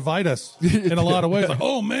kind of divide us in a lot of ways. Like,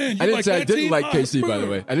 oh man, I didn't say I didn't like KC, by the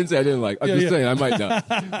way. I didn't say I didn't like. I'm just saying I might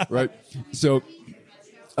not. Right. So,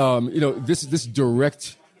 this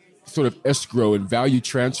direct sort of escrow and value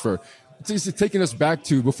transfer, it's taking us back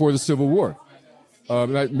to before the Civil War.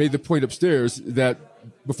 And I made the point upstairs that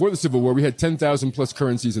before the Civil War, we had 10,000 plus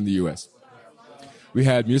currencies in the U.S. We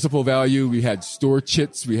had municipal value, we had store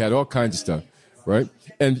chits, we had all kinds of stuff, right?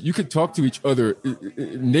 And you could talk to each other.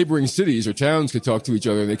 Neighboring cities or towns could talk to each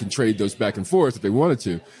other, and they can trade those back and forth if they wanted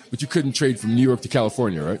to. But you couldn't trade from New York to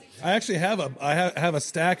California, right? I actually have a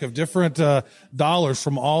stack of different dollars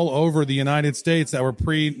from all over the United States that were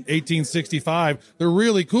pre 1865. They're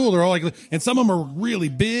really cool. They're all like, and some of them are really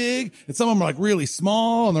big, and some of them are like really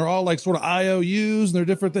small, and they're all like sort of IOUs, and they're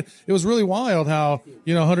different things. It was really wild how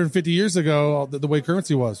 150 years ago the way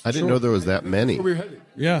currency was. I didn't know there was that many.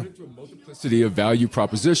 Yeah. Into a multiplicity of value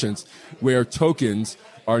propositions where tokens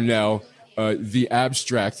are now the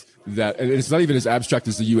abstract that, and it's not even as abstract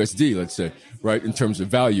as the USD, let's say, right, in terms of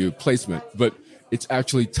value placement, but it's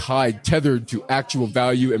actually tethered to actual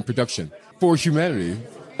value and production for humanity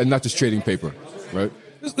and not just trading paper, right?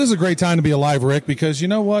 This is a great time to be alive, Rick, because you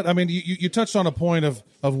know what? I mean, you touched on a point of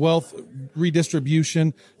wealth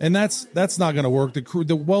redistribution, and that's not going to work.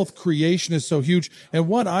 The wealth creation is so huge. And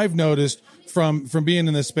what I've noticed from being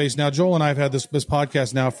in this space now, Joel and I have had this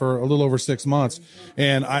podcast now for a little over 6 months,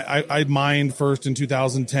 and I mined first in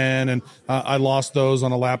 2010, and I lost those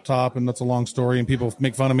on a laptop, and that's a long story, and people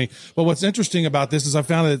make fun of me. But what's interesting about this is I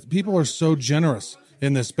found that people are so generous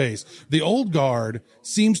in this space. The old guard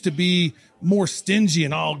seems to be more stingy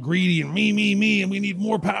and all greedy and me, and we need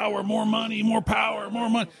more power, more money, more power, more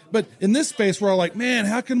money. But in this space, we're all like, man,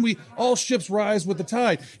 how can we all ships rise with the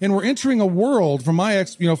tide? And we're entering a world I'm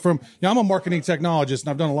a marketing technologist, and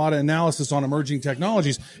I've done a lot of analysis on emerging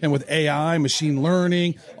technologies. And with AI, machine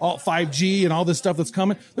learning, all 5G and all this stuff that's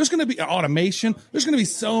coming, there's going to be automation. There's going to be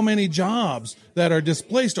so many jobs that are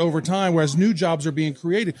displaced over time, whereas new jobs are being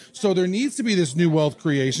created. So there needs to be this new wealth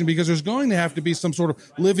creation because there's going to have to be some sort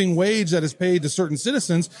of living wage that is paid to certain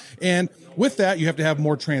citizens. And with that, you have to have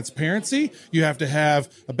more transparency. You have to have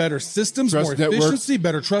a better systems, more efficiency,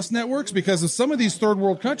 better trust networks, because of some of these third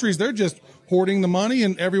world countries, they're just hoarding the money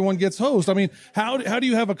and everyone gets hosed. I mean, how do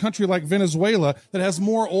you have a country like Venezuela that has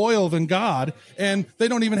more oil than God, and they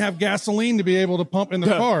don't even have gasoline to be able to pump in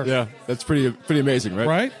their cars? Yeah, that's pretty amazing, right?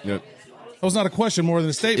 Right? Yeah. That was not a question more than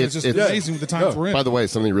a statement. It's just amazing the times we're in. By the way,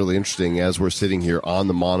 something really interesting, as we're sitting here on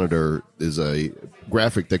the monitor is a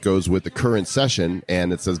graphic that goes with the current session,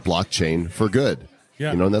 and it says blockchain for good.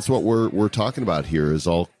 Yeah. And that's what we're talking about here, is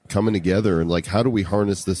all coming together, and like, how do we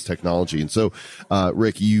harness this technology? And so,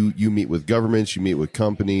 Rick, you meet with governments, you meet with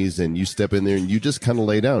companies, and you step in there and you just kind of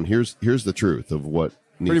lay down, here's the truth of what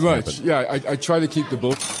needs pretty much to happen. Yeah, I try to keep the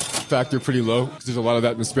bulk factor pretty low because there's a lot of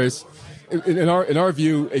that in the space. In our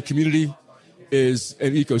view, a community is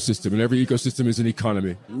an ecosystem, and every ecosystem is an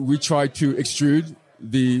economy. We try to extrude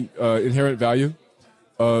the inherent value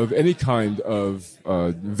of any kind of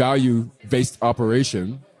value-based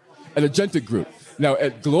operation at Agentic Group. Now,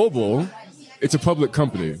 at Global, it's a public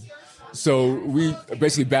company, so we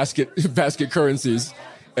basically basket currencies,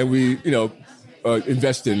 and we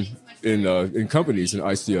invest in companies and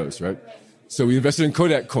ICOs, right? So we invested in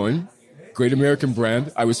Kodak Coin, great American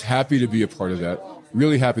brand. I was happy to be a part of that.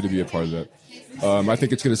 Really happy to be a part of that. I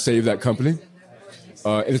think it's going to save that company.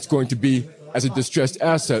 And it's going to be, as a distressed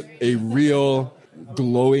asset, a real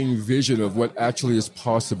glowing vision of what actually is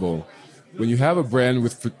possible when you have a brand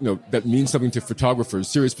with, that means something to photographers,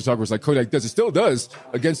 serious photographers like Kodak does, it still does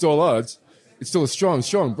against all odds. It's still a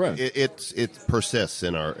strong brand. It persists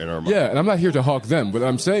in our mind. Yeah, and I'm not here to hawk them. What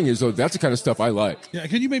I'm saying is, that's the kind of stuff I like. Yeah,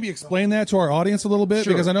 can you maybe explain that to our audience a little bit?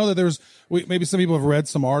 Sure. Because I know that maybe some people have read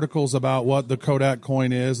some articles about what the Kodak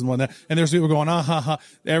coin is and whatnot, and there's people going,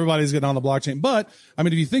 everybody's getting on the blockchain. But, I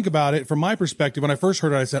mean, if you think about it, from my perspective, when I first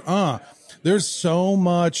heard it, I said, there's so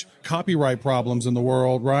much copyright problems in the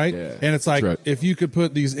world, right? Yeah, and it's like, if you could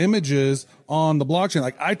put these images on the blockchain,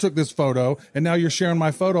 like I took this photo and now you're sharing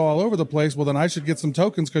my photo all over the place. Well, then I should get some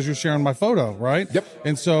tokens because you're sharing my photo, right? Yep.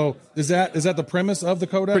 And so is that the premise of the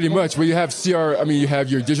Kodak? Pretty much. Well, you have you have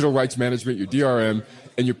your digital rights management, your DRM,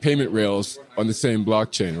 and your payment rails on the same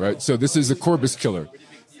blockchain, right? So this is a Corbis killer.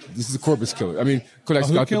 I mean, Kodak's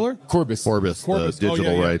who got killer? Corbis, the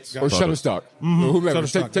digital rights. or Shutterstock, or whomever.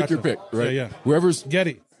 Take your pick, right? Yeah. Whoever's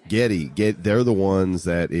Getty. They're the ones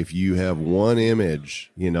that if you have one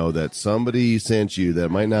image, that somebody sent you that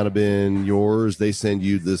might not have been yours, they send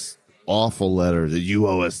you this awful letter that you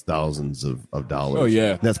owe us thousands of dollars. Oh,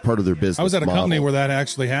 yeah. That's part of their business. I was at a model. company where that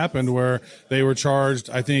actually happened, where they were charged,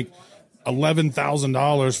 I think,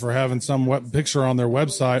 $11,000 for having some picture on their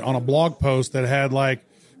website on a blog post that had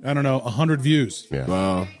 100 views. Yeah.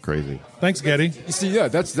 Wow. Crazy. Thanks, Getty. You see,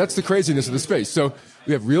 that's the craziness of the space. So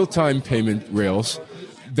we have real-time payment rails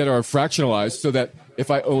that are fractionalized, so that if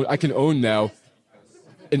I can own now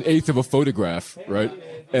an eighth of a photograph, right?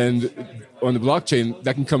 And on the blockchain,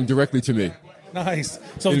 that can come directly to me. Nice.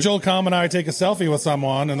 So if Joel Com and I take a selfie with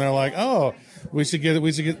someone, and they're like, "Oh, we should get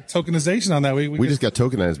tokenization on that." We just got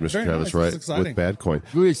tokenized, Mr. Very Travis, nice. right? That's exciting. With Badcoin.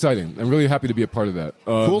 Really exciting. I'm really happy to be a part of that.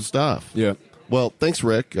 Cool stuff. Yeah. Well, thanks,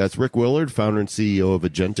 Rick. That's Rick Willard, founder and CEO of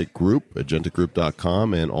Agentic Group,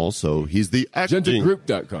 agenticgroup.com, and also he's the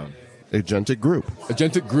Agenticgroup.com. Agentic Group.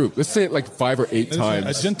 Agentic Group. Let's say it like 5 or 8 times.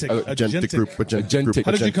 Agentic. Agentic Group. Agentic Group.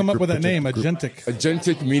 How did you come up with that name, Group. Agentic?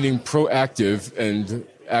 Agentic meaning proactive and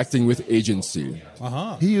acting with agency.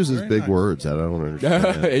 He uses big words. I don't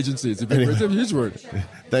understand. Agency. It's a huge word.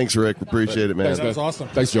 Thanks, Rick. Appreciate it, man. That was awesome.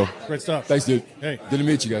 Thanks, Joe. Great stuff. Thanks, dude. Hey. Good to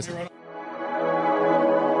meet you guys.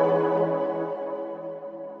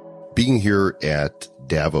 Being here at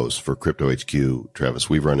Davos for Crypto HQ, Travis,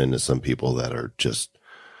 we've run into some people that are just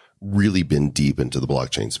really been deep into the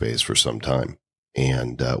blockchain space for some time.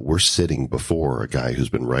 And we're sitting before a guy who's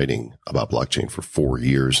been writing about blockchain for 4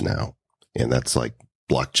 years now. And that's like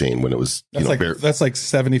blockchain when it was, that's like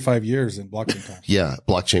 75 years in blockchain time. Yeah.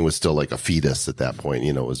 Blockchain was still like a fetus at that point.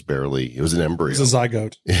 It was an embryo. It's a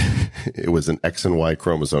zygote. It was an X and Y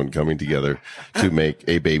chromosome coming together to make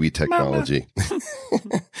a baby technology.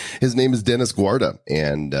 His name is Dennis Guarda,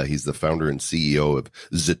 and he's the founder and CEO of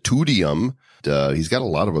Zetudium. He's got a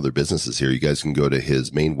lot of other businesses here. You guys can go to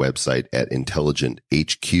his main website at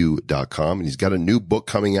intelligenthq.com. And he's got a new book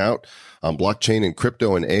coming out on blockchain and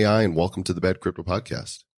crypto and AI. And welcome to the Bad Crypto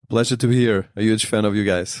Podcast. Pleasure to be here. A huge fan of you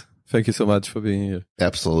guys. Thank you so much for being here.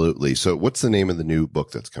 Absolutely. So what's the name of the new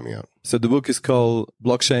book that's coming out? So the book is called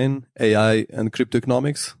Blockchain, AI, and Crypto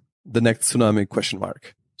Economics, the Next Tsunami ?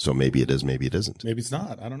 So maybe it is, maybe it isn't. Maybe it's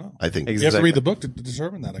not. I don't know. I think You have to read the book to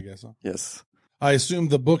determine that, I guess. Huh? Yes. I assume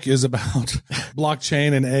the book is about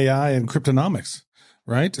blockchain and AI and cryptonomics,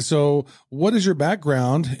 right? So what is your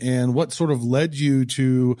background and what sort of led you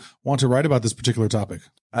to want to write about this particular topic?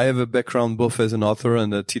 I have a background both as an author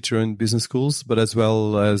and a teacher in business schools, but as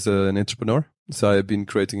well as an entrepreneur. So I've been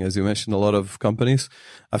creating, as you mentioned, a lot of companies.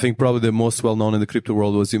 I think probably the most well-known in the crypto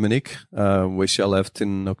world was Humanic, which I left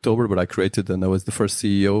in October, but I created and I was the first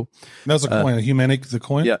CEO. That was a coin, Humanic, the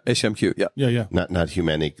coin? Yeah, HMQ, yeah. Yeah. Not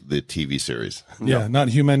Humanic, the TV series. Yeah, not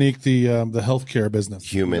Humanic, the healthcare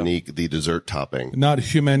business. Humanic, the dessert topping. Not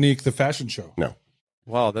Humanic, the fashion show. No.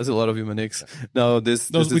 Wow, there's a lot of Humanics. No,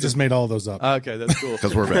 we just made all those up. Okay, that's cool.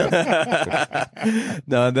 Because we're bad.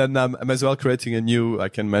 No, and then I'm as well creating a new, I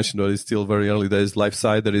can mention that it's still very early days,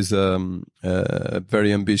 LifeSci. That is a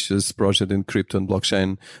very ambitious project in crypto and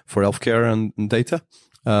blockchain for healthcare and data.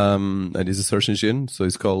 It is a search engine, so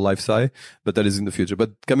it's called LifeSci, but that is in the future.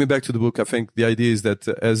 But coming back to the book, I think the idea is that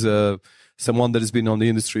as someone that has been on the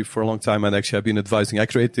industry for a long time, and actually I've been advising, I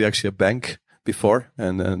created actually a bank before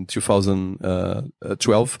and in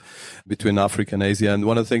 2012 between Africa and Asia. And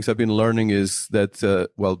one of the things I've been learning is that,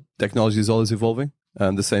 technology is always evolving,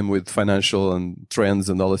 and the same with financial and trends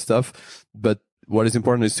and all this stuff. But what is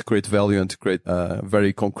important is to create value and to create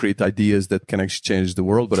very concrete ideas that can actually change the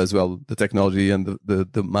world, but as well the technology and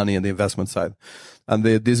the money and the investment side. And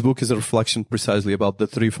this book is a reflection precisely about the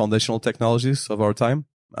 3 foundational technologies of our time.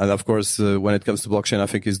 And of course, when it comes to blockchain, I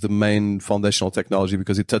think is the main foundational technology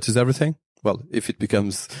because it touches everything. Well, if it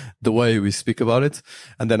becomes the way we speak about it.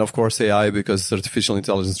 And then, of course, AI, because artificial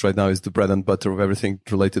intelligence right now is the bread and butter of everything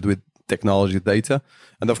related with technology, data.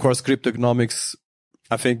 And of course, cryptoeconomics,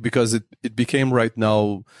 I think because it became right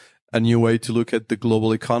now a new way to look at the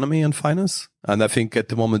global economy and finance. And I think at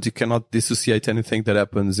the moment you cannot dissociate anything that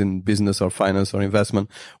happens in business or finance or investment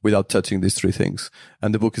without touching these three things.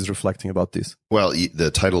 And the book is reflecting about this. Well, the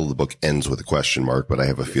title of the book ends with a question mark, but I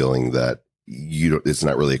have a feeling that it's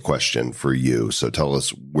not really a question for you. So tell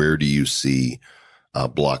us, where do you see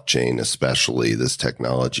blockchain, especially this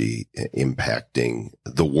technology, impacting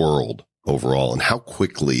the world overall, and how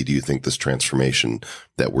quickly do you think this transformation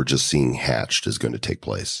that we're just seeing hatched is going to take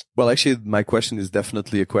place? Well, actually, my question is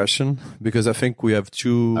definitely a question, because I think we have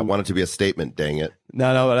two. I want it to be a statement. Dang it!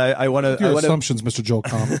 No, but I want to. Your assumptions, Mr. Joel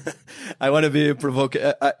Comm. I want to be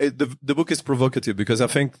provocative. The book is provocative because I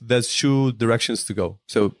think there's two directions to go.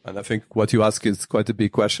 So, and I think what you ask is quite a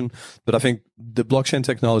big question, but I think the blockchain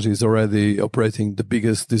technology is already operating the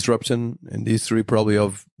biggest disruption in the history probably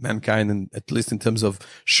of mankind, and at least in terms of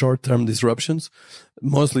short-term disruptions.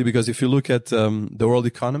 Mostly because if you look at the world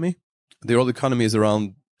economy is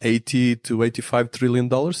around $80 to $85 trillion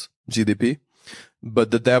GDP,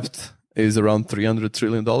 but the debt is around $300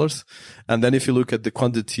 trillion. And then if you look at the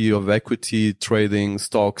quantity of equity, trading,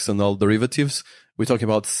 stocks, and all derivatives, we're talking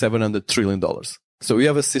about $700 trillion. So we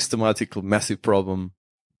have a systematic, massive problem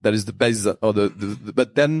that is the basis of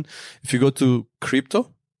but then if you go to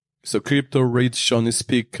crypto, so crypto reached on its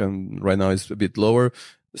peak, and right now it's a bit lower,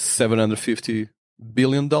 $750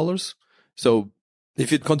 billion. So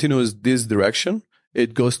if it continues this direction,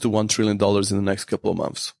 it goes to $1 trillion in the next couple of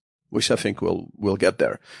months, which I think we'll get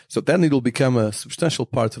there. So then it will become a substantial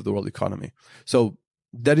part of the world economy. So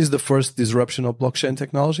that is the first disruption of blockchain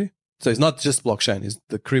technology. So it's not just blockchain, it's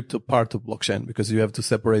the crypto part of blockchain, because you have to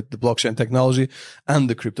separate the blockchain technology and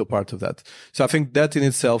the crypto part of that. So I think that in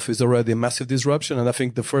itself is already a massive disruption. And I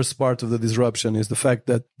think the first part of the disruption is the fact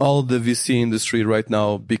that all the VC industry right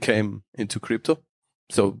now became into crypto.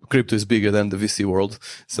 So crypto is bigger than the VC world.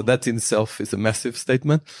 So that in itself is a massive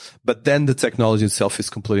statement. But then the technology itself is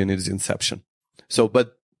completely in its inception. So,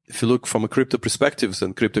 but if you look from a crypto perspective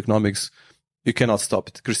and crypto economics, you cannot stop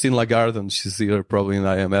it. Christine Lagarde, and she's here probably in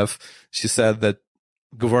IMF, she said that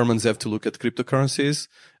governments have to look at cryptocurrencies,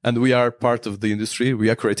 and we are part of the industry.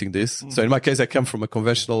 We are creating this. So in my case, I come from a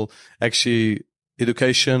conventional actually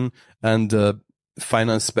education and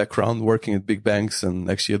finance background, working at big banks and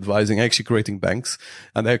actually advising, actually creating banks,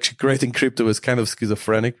 and actually creating crypto is kind of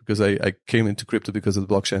schizophrenic because I came into crypto because of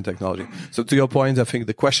the blockchain technology. So to your point, I think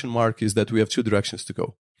the question mark is that we have two directions to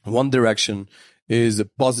go. One direction is a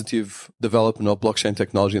positive development of blockchain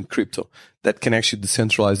technology and crypto that can actually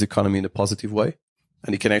decentralize the economy in a positive way,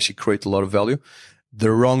 and it can actually create a lot of value.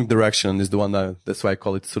 The wrong direction is the one that's why I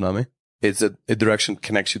call it tsunami. It's a direction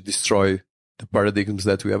can actually destroy the paradigms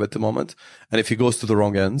that we have at the moment. And if it goes to the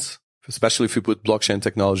wrong ends, especially if you put blockchain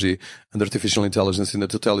technology and artificial intelligence in a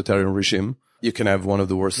totalitarian regime, you can have one of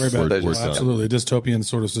the worst. Absolutely. A dystopian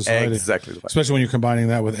sort of society. Exactly. Especially when you're combining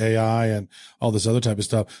that with AI and all this other type of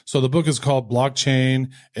stuff. So the book is called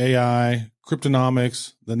Blockchain, AI,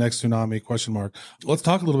 Cryptonomics, the Next Tsunami, question mark. Let's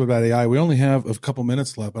talk a little bit about AI. We only have a couple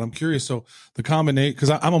minutes left, but I'm curious. So the combination, because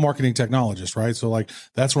I'm a marketing technologist, right? So like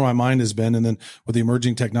that's where my mind has been. And then with the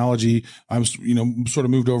emerging technology, I'm, sort of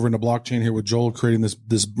moved over into blockchain here with Joel creating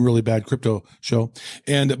this really bad crypto show.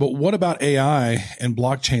 But what about AI and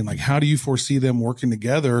blockchain? Like how do you foresee them working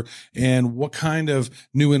together, and what kind of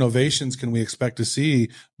new innovations can we expect to see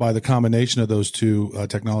by the combination of those two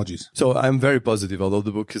technologies? So I'm very positive, although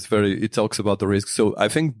the book is it talks about the risks. So I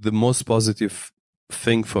think the most positive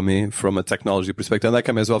thing for me from a technology perspective, and I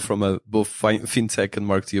come as well from a both fintech and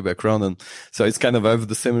marketing background, and so it's kind of, I have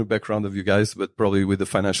the same background of you guys, but probably with the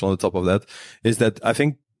financial on the top of that, is that I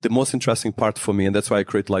think the most interesting part for me, and that's why I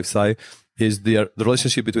create LifeSci, is the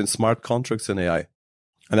relationship between smart contracts and AI.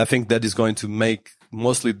 And I think that is going to make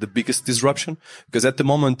mostly the biggest disruption, because at the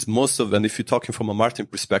moment, and if you're talking from a marketing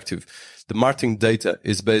perspective, the marketing data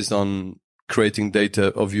is based on creating data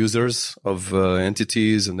of users, of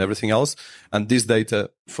entities and everything else. And this data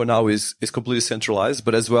for now is completely centralized,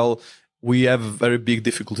 but as well, we have a very big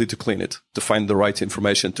difficulty to clean it, to find the right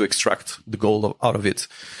information, to extract the gold out of it.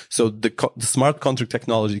 So the smart contract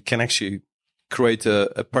technology can actually create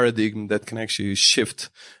a paradigm that can actually shift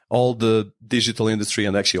all the digital industry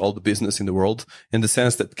and actually all the business in the world, in the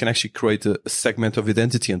sense that can actually create a segment of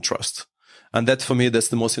identity and trust. And that, for me, that's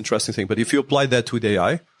the most interesting thing. But if you apply that with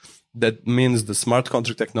AI, that means the smart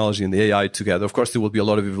contract technology and the AI together. Of course, there will be a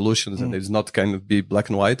lot of evolutions and it's not kind of be black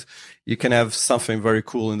and white. You can have something very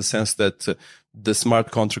cool in the sense that the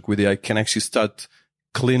smart contract with AI can actually start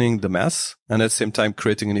cleaning the mess and at the same time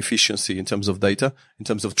creating an efficiency in terms of data, in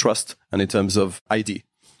terms of trust, and in terms of ID.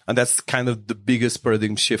 And that's kind of the biggest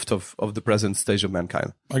paradigm shift of the present stage of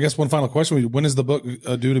mankind. I guess one final question. When is the book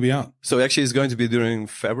due to be out? So actually it's going to be during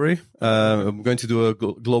February. I'm going to do a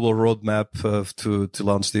global roadmap to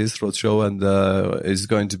launch this roadshow, and it's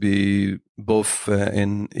going to be both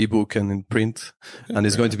in ebook and in print. And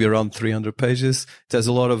it's going to be around 300 pages. It has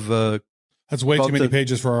a lot of That's way too many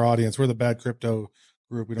pages for our audience. We're the Bad Crypto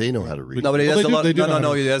group. They know how to read. No, but it has a lot.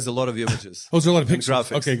 No, it it has a lot of images. Oh, there's a lot of pictures.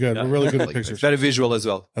 Graphics. Okay, good. Yeah. We're really good at Like pictures. Very visual as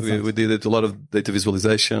well. That's nice. We did it, a lot of data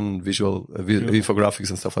visualization, visual infographics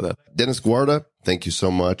and stuff like that. Dennis Guarda, thank you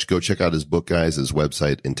so much. Go check out his book, guys, his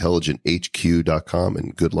website, intelligenthq.com,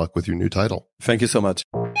 and good luck with your new title. Thank you so much.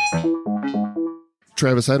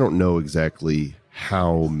 Travis, I don't know exactly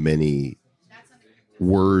how many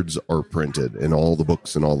words are printed in all the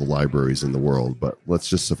books and all the libraries in the world, but let's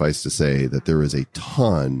just suffice to say that there is a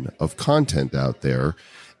ton of content out there.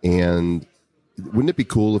 And wouldn't it be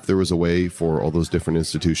cool if there was a way for all those different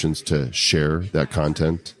institutions to share that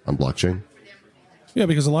content on blockchain? Yeah,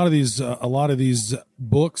 because a lot of these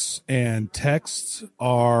books and texts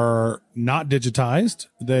are not digitized.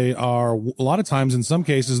 They are, a lot of times, in some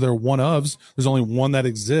cases, they're one-ofs. There's only one that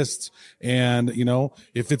exists. And, you know,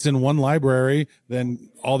 if it's in one library, then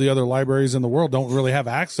all the other libraries in the world don't really have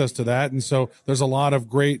access to that. And so there's a lot of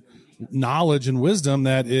great knowledge and wisdom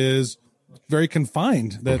that is very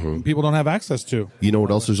confined that people don't have access to. You know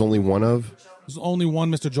what else there's only one of? There's only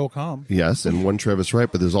one Mr. Joel Comm. Yes, and one Travis Wright,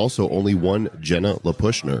 but there's also only one Jenna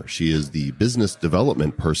Lapushner. She is the business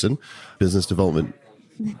development person, business development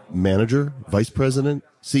manager, vice president,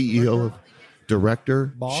 CEO,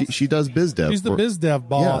 director. Boss? She does biz dev. She's the biz dev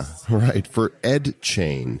boss. Yeah, right, for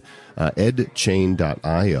EdChain.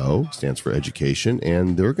 EdChain.io stands for education,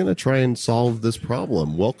 and they're going to try and solve this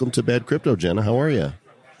problem. Welcome to Bad Crypto, Jenna. How are you?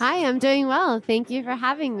 Hi, I'm doing well. Thank you for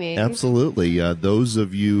having me. Absolutely. Those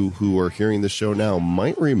of you who are hearing the show now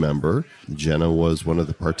might remember Jenna was one of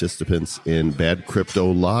the participants in Bad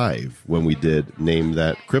Crypto Live when we did Name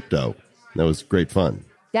That Crypto. That was great fun.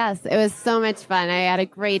 Yes, it was so much fun. I had a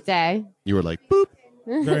great day. You were like, boop.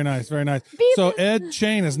 Very nice, very nice. Beep. So Ed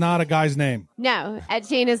Chain is not a guy's name. No,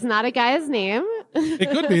 EdChain is not a guy's name. It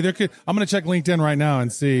could be. I'm going to check LinkedIn right now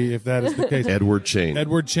and see if that is the case. Edward Chain.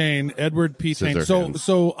 Edward Chain, Edward P. Chain. Scissorhands.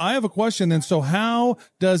 So I have a question then. So how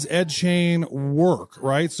does EdChain work,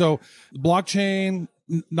 right? So blockchain,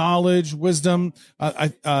 knowledge, wisdom.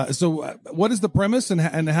 So what is the premise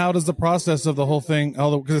and how does the process of the whole thing,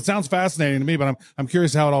 because it sounds fascinating to me, but I'm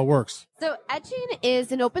curious how it all works. So EdChain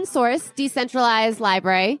is an open source, decentralized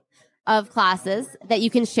library of classes that you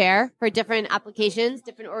can share for different applications,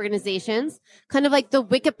 different organizations, kind of like the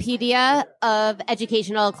Wikipedia of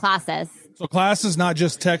educational classes. So classes, not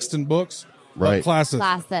just text and books, Right. but classes.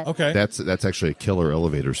 Classes. Okay. That's actually a killer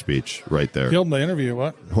elevator speech right there. Killed the interview.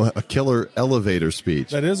 What? A killer elevator speech.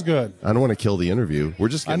 That is good. I don't want to kill the interview. We're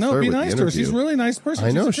just I getting know. started Be with nice the to her. interview. She's a really nice person. I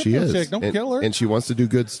She's know a she crypto is. chick. Don't kill her. And she wants to do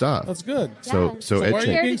good stuff. That's good. So Yeah. EdChain. why are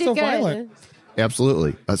you being so Good. violent?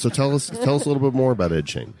 Absolutely. So tell us a little bit more about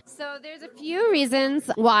EdChain. So there's a few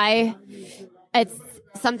reasons why it's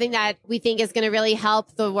something that we think is going to really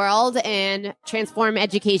help the world and transform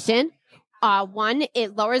education. One,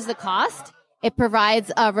 it lowers the cost. It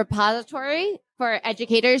provides a repository for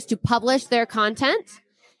educators to publish their content.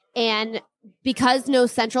 And because no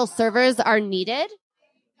central servers are needed,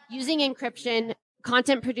 using encryption,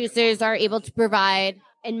 content producers are able to provide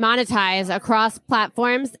and monetize across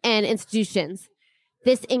platforms and institutions.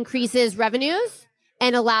 This increases revenues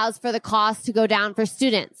and allows for the cost to go down for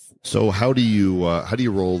students. So how do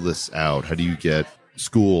you roll this out? How do you get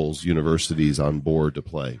schools, universities on board to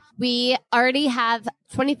play? We already have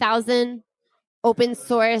 20,000 open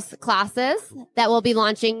source classes that will be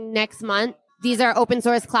launching next month. These are open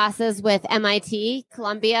source classes with MIT,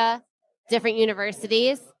 Columbia, different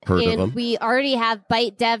universities. Heard of and them. we already have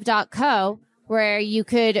bytedev.co where you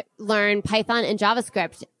could learn Python and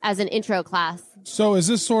JavaScript as an intro class. So is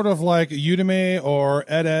this sort of like Udemy or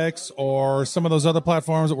edX or some of those other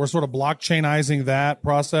platforms that we're sort of blockchainizing that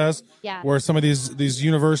process? Yeah. Where some of these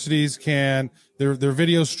universities can, they're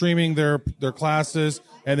video streaming their classes,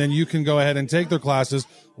 and then you can go ahead and take their classes.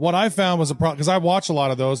 What I found was because I watch a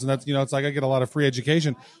lot of those, and that's, it's like I get a lot of free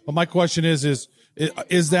education. But my question is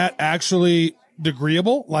that actually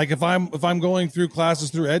degreeable? Like if I'm going through classes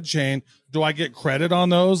through EdChain, do I get credit on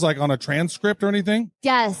those, like on a transcript or anything?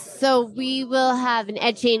 Yes. So we will have an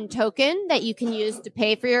EdChain token that you can use to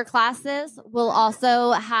pay for your classes. We'll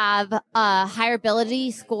also have a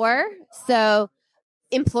hireability score. So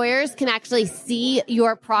employers can actually see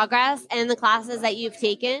your progress and the classes that you've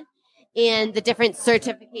taken. and the different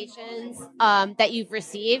certifications that you've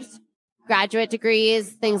received, graduate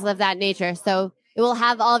degrees, things of that nature. So it will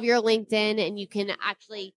have all of your LinkedIn, and you can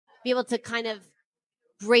actually be able to kind of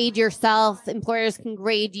grade yourself. Employers can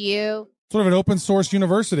grade you. Sort of an open source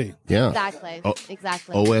university. Yeah. Exactly.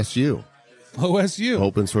 Exactly. OSU.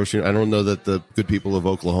 Open source. I don't know that the good people of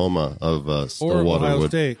Oklahoma, of Stillwater,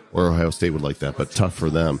 or Ohio State would like that, but tough for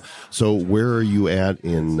them. So where are you at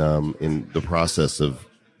in the process of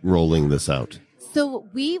rolling this out? So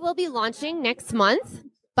we will be launching next month.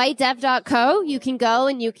 ByteDev.co. You can go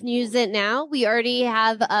and you can use it now. We already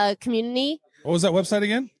have a community. What was that website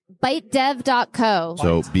again? ByteDev.co.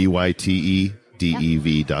 So BYTEDEV.co.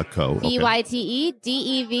 Okay.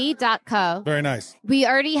 BYTEDEV.co. Very nice. We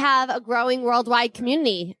already have a growing worldwide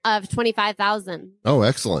community of 25,000. Oh,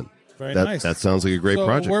 excellent. Very nice. That sounds like a great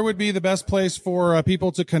project. Where would be the best place for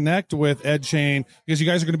people to connect with EdChain? Because you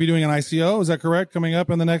guys are going to be doing an ICO, is that correct? Coming up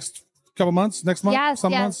in the next couple months, next month? Yes.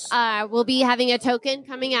 Months? We'll be having a token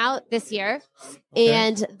coming out this year. Okay.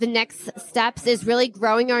 And the next steps is really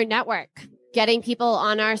growing our network, getting people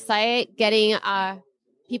on our site, getting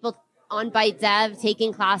people on ByteDev,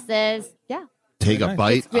 taking classes. Yeah. Take a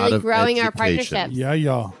bite really out of growing education. our partnerships. Yeah.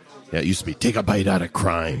 Yeah, it used to be take a bite out of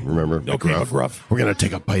crime. Remember? Okay, McGruff. We're going to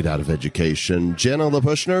take a bite out of education. Jenna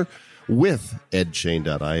Lapushner with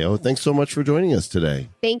EdChain.io. Thanks so much for joining us today.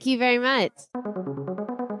 Thank you very much.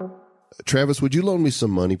 Travis, would you loan me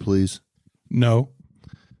some money, please? No.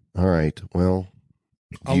 All right. Well,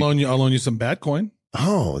 I'll loan you some Batcoin.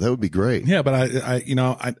 Oh, that would be great. Yeah, but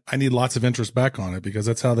I need lots of interest back on it, because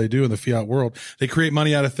that's how they do in the fiat world. They create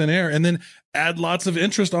money out of thin air and then add lots of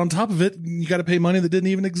interest on top of it. You got to pay money that didn't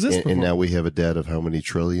even exist before. And now we have a debt of how many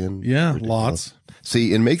trillion? Yeah, lots.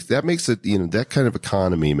 See, that makes it, that kind of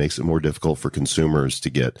economy makes it more difficult for consumers to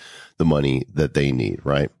get the money that they need,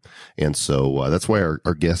 right? And so that's why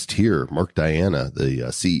our guest here, Mark Diana, the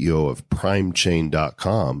CEO of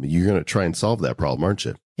PrimeChain.com, you're going to try and solve that problem, aren't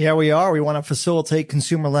you? Yeah, we are. We want to facilitate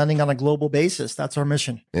consumer lending on a global basis. That's our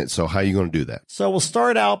mission. And so how are you going to do that? So we'll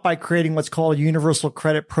start out by creating what's called a universal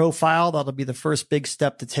credit profile. That'll be the first big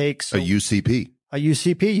step to take. So a UCP. A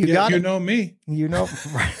UCP, you got it. You know me. You know.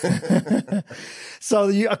 So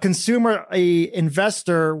a consumer, a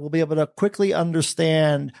investor will be able to quickly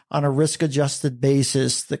understand on a risk-adjusted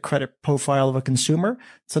basis the credit profile of a consumer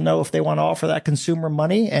to know if they want to offer that consumer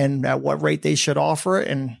money and at what rate they should offer it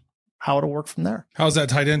and how it'll work from there. How's that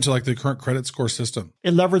tied into like the current credit score system?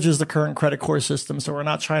 It leverages the current credit core system. So we're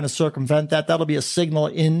not trying to circumvent that. That'll be a signal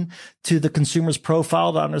in to the consumer's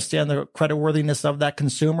profile to understand the creditworthiness of that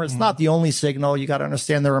consumer. It's not the only signal. You got to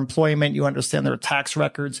understand their employment. You understand their tax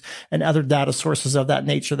records and other data sources of that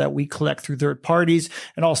nature that we collect through third parties.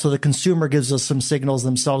 And also the consumer gives us some signals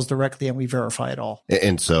themselves directly and we verify it all.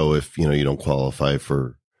 And so if, you don't qualify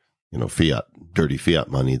for, dirty fiat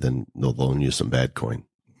money, then they'll loan you some bad coin.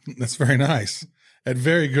 That's very nice at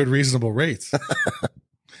very good, reasonable rates.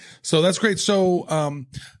 So that's great. So,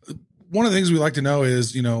 one of the things we like to know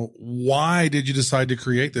is, why did you decide to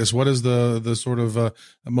create this? What is the sort of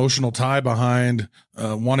emotional tie behind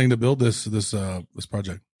wanting to build this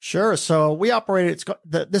project? Sure. So we operate,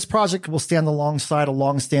 this project will stand alongside a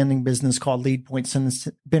long-standing business called LeadPoint, since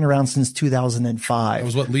been around since 2005. That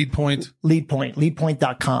was what, LeadPoint?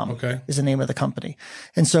 LeadPoint.com is the name of the company.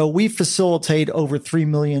 And so we facilitate over 3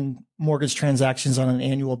 million mortgage transactions on an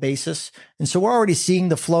annual basis. And so we're already seeing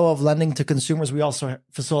the flow of lending to consumers. We also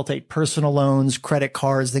facilitate personal loans, credit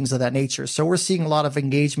cards, things of that nature. So we're seeing a lot of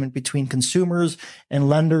engagement between consumers and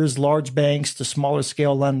lenders, large banks to smaller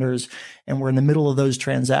scale lenders. And we're in the middle of those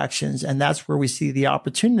transactions. And that's where we see the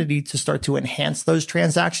opportunity to start to enhance those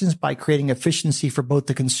transactions by creating efficiency for both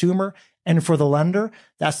the consumer and for the lender.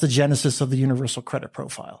 That's the genesis of the universal credit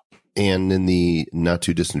profile. And in the not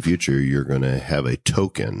too distant future, you're going to have a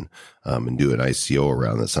token and do an ICO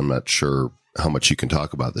around this. I'm not sure how much you can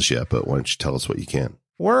talk about this yet, but why don't you tell us what you can?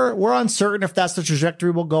 We're uncertain if that's the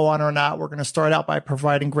trajectory we'll go on or not. We're going to start out by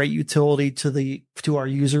providing great utility to our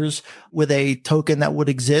users with a token that would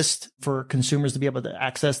exist for consumers to be able to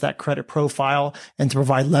access that credit profile and to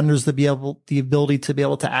provide lenders the ability to be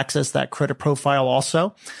able to access that credit profile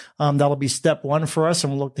also. That'll be step one for us,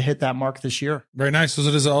 and we'll look to hit that mark this year. Very nice. So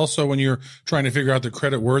it is also when you're trying to figure out the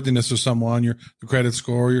credit worthiness of someone, the credit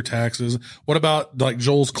score, your taxes. What about like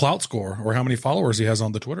Joel's clout score or how many followers he has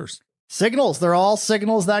on the Twitters? Signals. They're all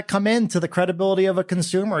signals that come into the credibility of a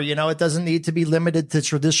consumer. You know, it doesn't need to be limited to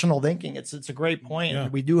traditional thinking. It's a great point. Yeah.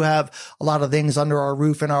 We do have a lot of things under our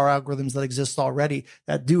roof in our algorithms that exist already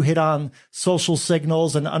that do hit on social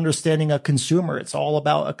signals and understanding a consumer. It's all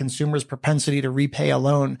about a consumer's propensity to repay a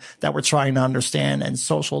loan that we're trying to understand. And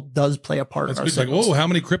social does play a part in our It's like, signals. oh, how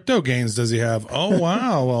many crypto gains does he have? Oh,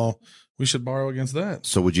 wow. Well, we should borrow against that.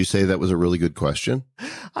 So would you say that was a really good question?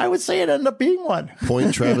 I would say it ended up being one.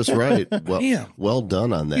 Point Travis right. Well, Damn. well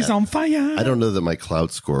done on that. He's on fire. I don't know that my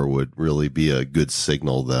cloud score would really be a good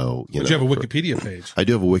signal, though. But you have a Wikipedia page. I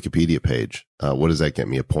do have a Wikipedia page. What does that get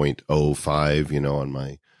me? A 0.05, on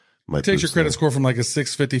my It takes your boost credit there. score from like a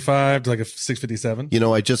 655 to like a 657.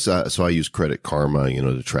 I just, so I use Credit Karma,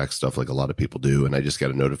 to track stuff like a lot of people do. And I just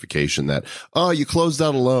got a notification that, oh, you closed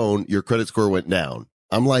out a loan. Your credit score went down.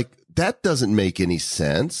 I'm like, that doesn't make any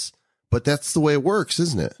sense, but that's the way it works,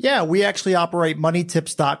 isn't it? Yeah, we actually operate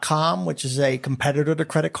moneytips.com, which is a competitor to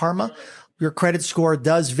Credit Karma. Your credit score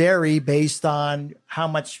does vary based on how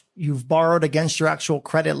much you've borrowed against your actual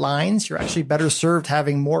credit lines. You're actually better served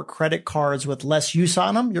having more credit cards with less use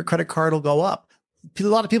on them. Your credit card will go up. A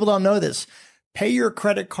lot of people don't know this. Pay your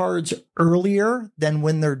credit cards earlier than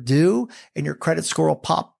when they're due, and your credit score will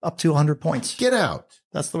pop up to 100 points. Get out.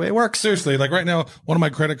 That's the way it works. Seriously, like right now, one of my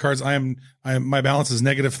credit cards, my balance is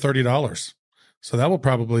negative $30. So that will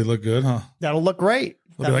probably look good, huh? That'll look great.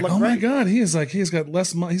 We'll be That'll like, look oh my great. God, he's got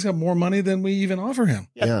less money. He's got more money than we even offer him.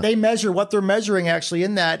 Yeah. They measure what they're measuring actually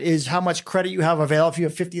in that is how much credit you have available. If you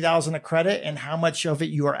have 50,000 of credit and how much of it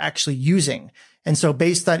you are actually using. And so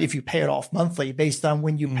based on if you pay it off monthly, based on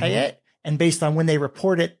when you pay it and based on when they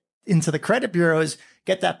report it into the credit bureaus,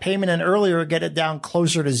 get that payment in earlier, get it down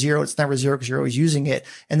closer to zero. It's never zero because you're always using it.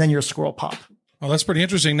 And then your score will pop. Well, that's pretty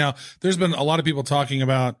interesting. Now, there's been a lot of people talking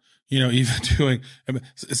about, even doing,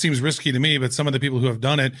 it seems risky to me, but some of the people who have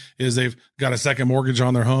done it is they've got a second mortgage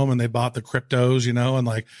on their home and they bought the cryptos, and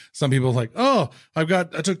like some people like, oh, I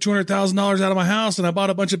took $200,000 out of my house and I bought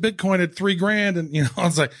a bunch of Bitcoin at $3,000. And,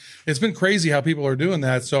 it's like, it's been crazy how people are doing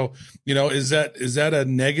that. So, is that a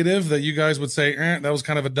negative that you guys would say, that was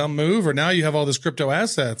kind of a dumb move, or now you have all this crypto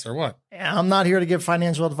assets or what? I'm not here to give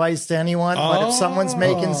financial advice to anyone, but if someone's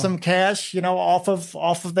making some cash, off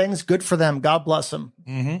of things, good for them. God bless them.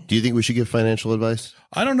 Mm-hmm. Do you think we should give financial advice?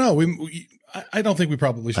 I don't know. I don't think we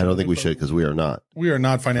probably should. I don't think we should because we are not. We are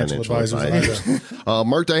not financial advisors.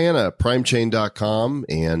 Mark Diana, primechain.com,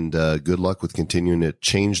 and good luck with continuing to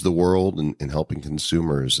change the world and helping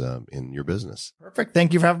consumers in your business. Perfect.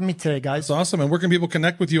 Thank you for having me today, guys. That's awesome. And where can people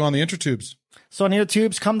connect with you on the intertubes? So on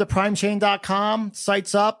YouTubes, come to primechain.com,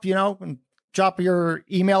 site's up, and drop your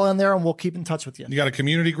email in there and we'll keep in touch with you. You got a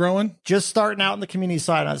community growing? Just starting out in the community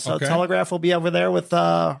side. So Okay. Telegraph will be over there with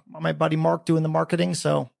my buddy Mark doing the marketing.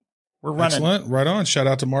 So we're running. Excellent. Right on. Shout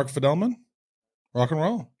out to Mark Fidelman. Rock and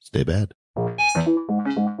roll. Stay bad.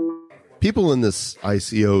 People in this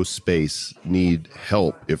ICO space need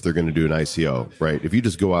help if they're going to do an ICO, right? If you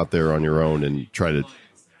just go out there on your own and try to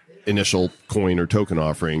initial coin or token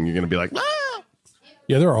offering, you're going to be like, ah!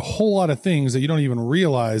 Yeah, there are a whole lot of things that you don't even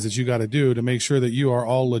realize that you got to do to make sure that you are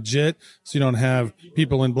all legit, so you don't have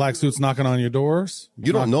people in black suits knocking on your doors.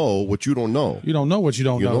 You don't know what you don't know. You don't know what you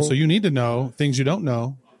don't know, so you need to know things you don't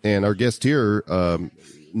know. And our guest here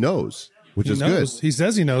knows, which is knows. good. He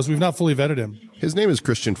says he knows. We've not fully vetted him. His name is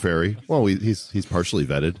Christian Ferry. Well, he's partially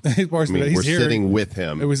vetted. He's partially vetted. He's we're here. sitting with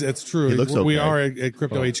him. It's true. He looks We okay. are at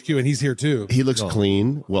Crypto HQ, and he's here too. He looks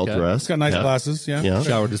clean, well dressed. He's got nice glasses. Yeah.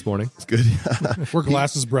 Showered this morning. It's good. We're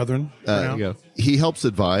glasses brethren. There you go. He helps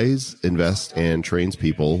advise, invest, and trains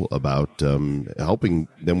people about helping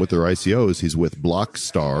them with their ICOs. He's with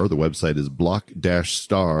Blockstar. The website is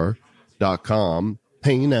block-star.com.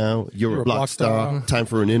 Hey, now, you're a Blockstar. Time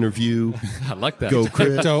for an interview. I like that. Go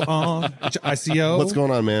Crypto on ICO. What's going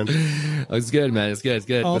on, man? It's good, man. It's good. It's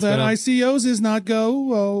good. All What's that going on? ICOs is not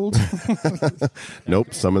gold.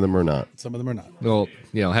 Nope, some of them are not. Some of them are not. Well,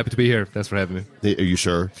 happy to be here. Thanks for having me. Are you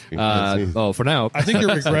sure? For now. I think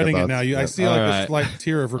you're regretting it now. I see like All a right. slight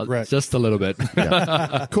tear of regret. Just a little bit.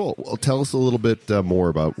 Cool. Well, tell us a little bit more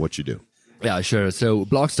about what you do. Yeah, sure. So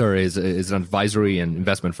Blockstar is an advisory and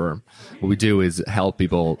investment firm. What we do is help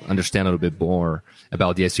people understand a little bit more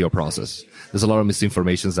about the ICO process. There's a lot of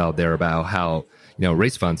misinformations out there about how,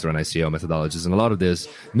 raise funds through an ICO methodologies. And a lot of this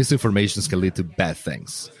misinformations can lead to bad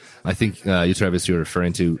things. I think, Travis, you're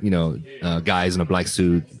referring to, guys in a black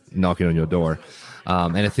suit knocking on your door.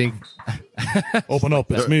 And I think open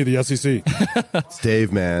up. It's me, the SEC. It's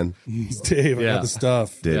Dave, man. It's Dave. I got the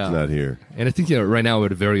stuff. Dave's not here. And I think right now we're at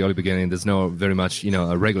the very early beginning. There's no very much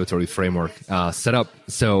a regulatory framework set up.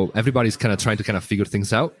 So everybody's kind of trying to kind of figure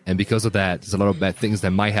things out. And because of that, there's a lot of bad things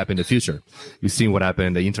that might happen in the future. You've seen what happened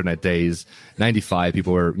in the internet days. 95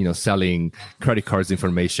 people were selling credit cards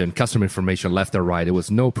information, customer information left or right. There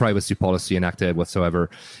was no privacy policy enacted whatsoever.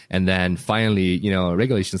 And then finally,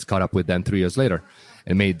 regulations caught up with them 3 years later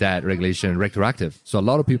and made that regulation retroactive. So a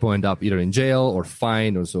lot of people end up either in jail or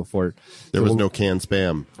fined or so forth. There was no canned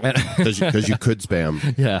spam because you could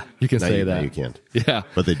spam. Yeah, you can now say you, that. Now you can't. Yeah.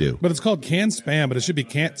 But they do. But it's called canned spam, but it should be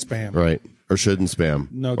can't spam. Right. Or shouldn't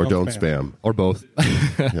spam. No, or don't spam. Or both.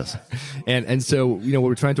 Yes. And so, what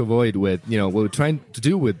we're trying to avoid with, what we're trying to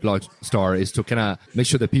do with Blockstar is to kind of make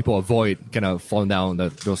sure that people avoid kind of falling down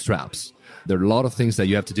those traps. There are a lot of things that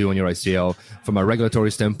you have to do on your ICO from a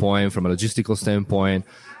regulatory standpoint, from a logistical standpoint,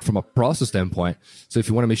 from a process standpoint. So if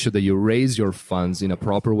you want to make sure that you raise your funds in a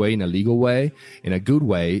proper way, in a legal way, in a good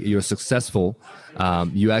way, you're successful,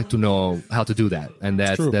 you have to know how to do that. And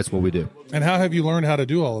that's what we do. And how have you learned how to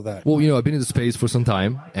do all of that? Well, I've been in the space for some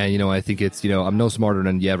time, and, I think it's, I'm no smarter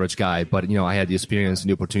than the average guy, but, I had the experience and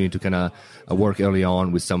the opportunity to kind of work early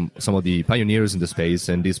on with some of the pioneers in the space.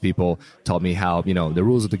 And these people taught me how, the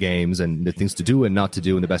rules of the games and the things to do and not to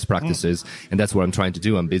do and the best practices. And that's what I'm trying to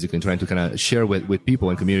do. I'm basically trying to kind of share with people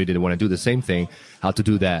and community that want to do the same thing, how to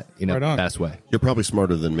do that in a best way. You're probably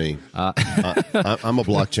smarter than me. I'm a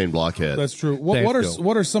blockchain blockhead. That's true.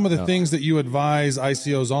 What are some of the things that you advise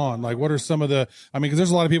ICOs on? Like, what are some of the, because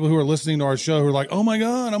there's a lot of people who are listening to our show who are like, oh my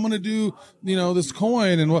God, I'm going to do, this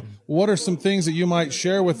coin. And what are some things that you might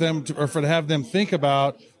share with them to have them think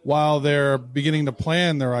about while they're beginning to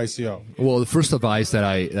plan their ICO? Well, the first advice that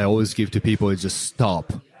I always give to people is just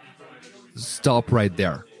stop right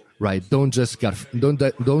there. Right? Don't just get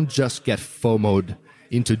FOMO'd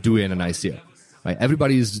into doing an ICO. Right?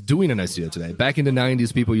 Everybody is doing an ICO today. Back in the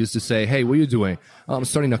 90s, people used to say, hey, what are you doing? Oh, I'm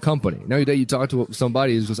starting a company. Now that you talk to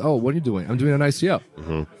somebody, it's just, oh, what are you doing? I'm doing an ICO.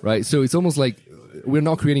 Mm-hmm. Right? So it's almost like we're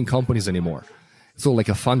not creating companies anymore. It's all like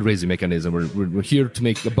a fundraising mechanism. We're here to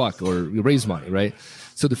make a buck or raise money, right?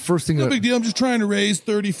 So the first thing... No big deal. I'm just trying to raise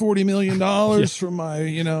 $30-40 million for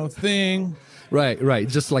my, thing. Right.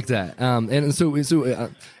 Just like that. And so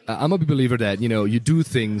I'm a big believer that, you do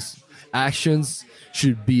things, actions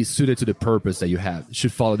should be suited to the purpose that you have,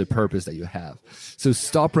 should follow the purpose that you have. So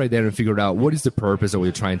stop right there and figure out what is the purpose of what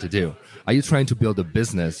you're trying to do. Are you trying to build a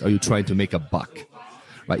business? Or are you trying to make a buck?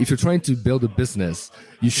 Right? If you're trying to build a business,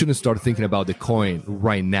 you shouldn't start thinking about the coin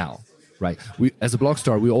right now. Right? We, as a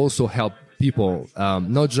Blockstar, we also help people,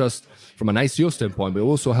 not just from an ICO standpoint, but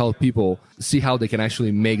also help people see how they can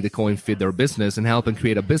actually make the coin fit their business and help and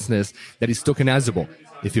create a business that is tokenizable,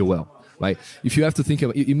 if you will, right? If you have to think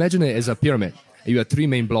of, imagine it as a pyramid. You have 3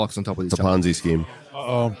 main blocks on top of each other. It's a Ponzi scheme.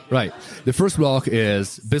 Uh-oh. Right. The first block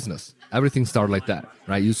is business. Everything starts like that,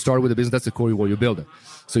 right? You start with a business. That's the core of what you're building.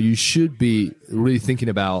 So you should be really thinking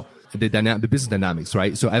about the business dynamics,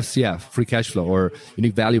 right? So FCF, free cash flow, or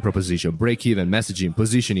unique value proposition, break even, messaging,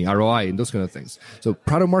 positioning, ROI, and those kind of things. So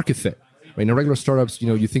product market fit. Right? In regular startups,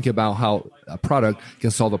 you think about how a product can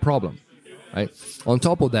solve a problem, right? On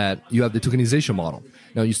top of that, you have the tokenization model.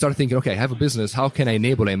 Now you start thinking, okay, I have a business. How can I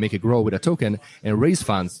enable it and make it grow with a token and raise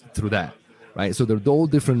funds through that? Right. So there are all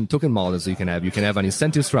different token models you can have. You can have an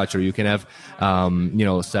incentive structure. You can have,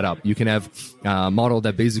 setup. You can have a model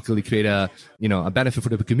that basically create a benefit for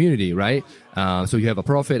the community. Right. So you have a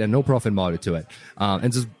profit and no profit model to it.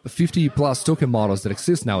 And there's 50 plus token models that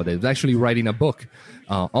exist nowadays. They're actually writing a book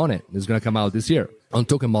on it. It's going to come out this year on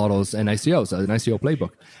token models and ICOs, an ICO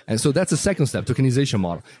playbook. And so that's the second step, tokenization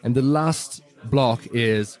model. And the last block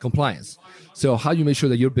is compliance. So how you make sure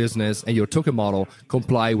that your business and your token model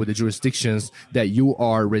comply with the jurisdictions that you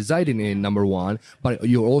are residing in, number one, but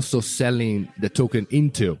you're also selling the token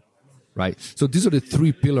into, right? So these are the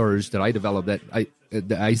 3 pillars that I developed that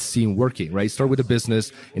I see working, right? Start with the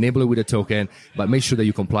business, enable it with a token, but make sure that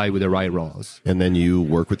you comply with the right laws. And then you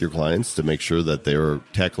work with your clients to make sure that they're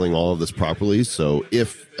tackling all of this properly. So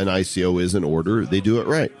if an ICO is in order, they do it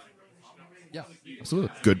right. Yeah,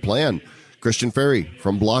 absolutely. Good plan. Christian Ferry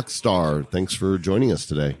from Blockstar, thanks for joining us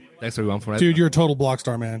today. Thanks everyone for having Dude, you're a total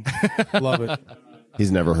Blockstar, man. Love it.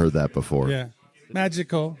 He's never heard that before. Yeah.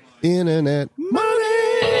 Magical. Internet money.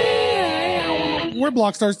 We're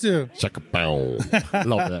Blockstars too. Chaka-pow.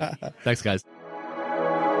 Love that. Thanks, guys.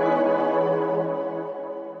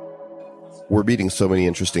 We're meeting so many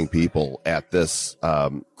interesting people at this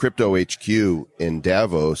Crypto HQ in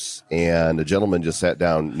Davos, and a gentleman just sat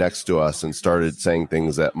down next to us and started saying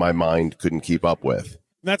things that my mind couldn't keep up with.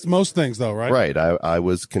 That's most things, though, right? Right. I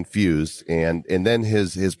was confused, and then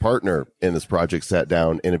his partner in this project sat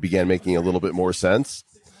down, and it began making a little bit more sense.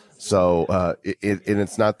 So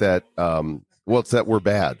it's not that it's that we're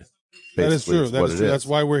bad. That is true. That is true. That's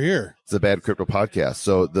why we're here. It's a Bad Crypto Podcast.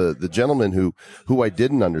 So the gentleman who I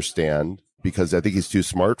didn't understand, because I think he's too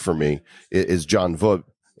smart for me, is John Vug,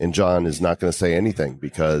 and John is not going to say anything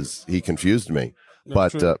because he confused me.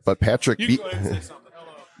 But Patrick.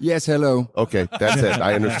 Yes, hello. Okay, that's it.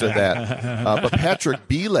 I understood that. But Patrick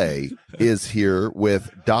Belay is here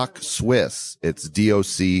with Doc Swiss. It's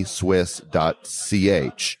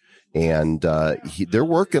docswiss.ch. And they're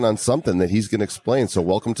working on something that he's going to explain. So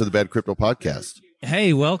welcome to the Bad Crypto Podcast.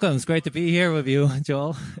 Hey, welcome. It's great to be here with you,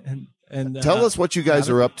 Joel. And tell us what you guys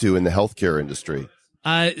are up to in the healthcare industry. We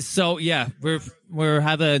have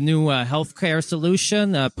a new healthcare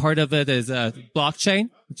solution. Part of it is blockchain,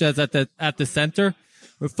 which is at the center.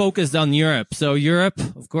 We're focused on Europe. So Europe,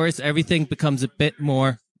 of course, everything becomes a bit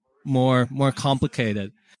more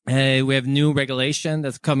complicated. We have new regulation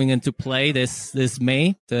that's coming into play this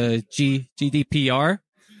May, the GDPR.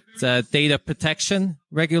 It's a data protection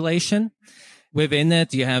regulation. Within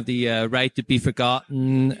it, you have the right to be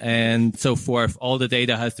forgotten and so forth. All the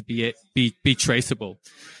data has to be traceable.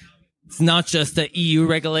 It's not just the EU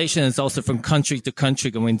regulation; it's also from country to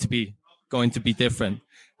country going to be different.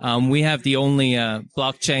 We have the only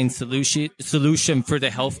blockchain solution for the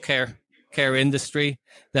healthcare industry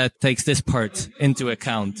that takes this part into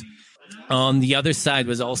account. On the other side,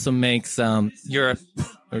 was also makes Europe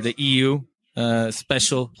or the EU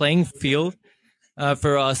special playing field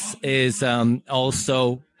for us is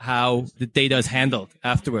also how the data is handled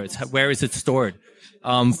afterwards. Where is it stored?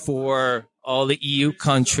 For all the EU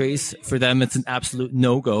countries, for them, it's an absolute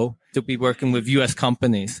no-go to be working with U.S.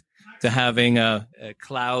 companies, to having a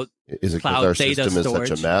cloud Is it cloud because our data system storage.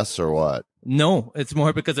 is such a mess, or what? No, it's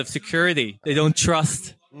more because of security. They don't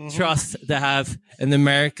trust to have an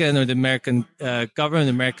American or the American government,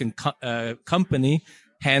 American company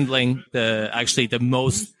handling the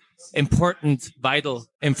most important, vital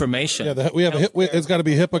information. Yeah, it's got to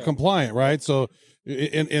be HIPAA compliant, right? So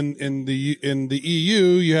in the EU,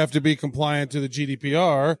 you have to be compliant to the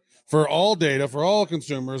GDPR for all data, for all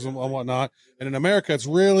consumers and whatnot. And in America, it's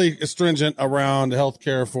really stringent around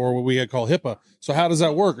healthcare for what we call HIPAA. So how does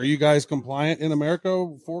that work? Are you guys compliant in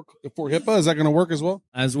America for HIPAA? Is that going to work as well?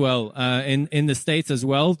 As well, in the States as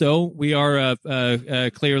well, though we are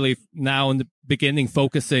clearly now in the beginning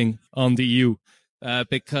focusing on the EU.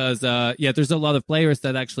 Because there's a lot of players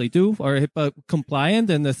that actually are HIPAA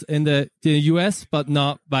compliant in the US, but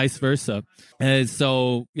not vice versa.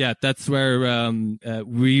 So that's where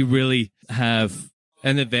we really have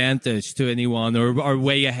an advantage to anyone, or are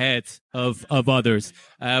way ahead of others.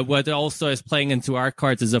 What also is playing into our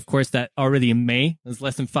cards is, of course, that already in May, it's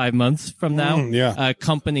less than 5 months from now,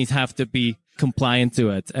 companies have to be compliant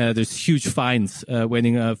to it. There's huge fines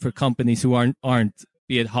waiting for companies who aren't,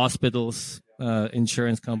 be it hospitals,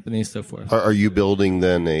 insurance companies, so forth. Are you building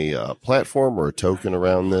then a platform or a token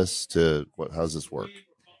around this? How's this work?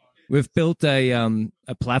 We've built a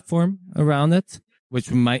platform around it, which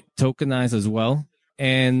we might tokenize as well,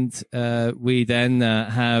 and we then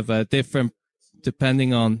have different,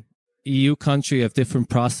 depending on EU country, have different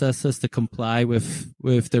processes to comply with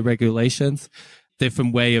the regulations.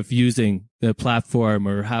 Different way of using the platform,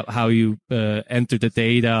 or how you enter the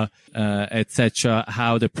data, etc.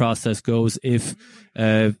 How the process goes if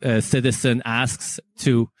a citizen asks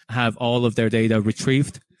to have all of their data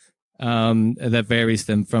retrieved. That varies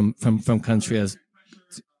them from country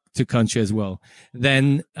to country as well.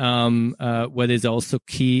 Then what is also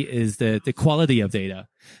key is the quality of data.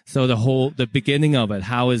 So the beginning of it,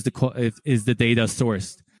 how is the data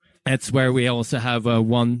sourced? That's where we also have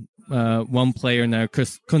one player in our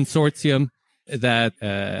consortium that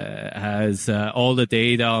has all the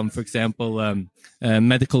data on, for example,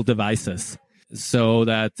 medical devices. So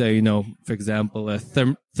that, for example, a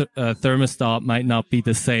thermostat might not be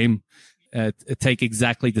the same, take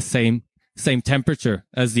exactly the same temperature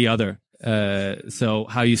as the other. So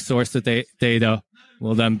how you source the data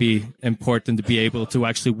will then be important to be able to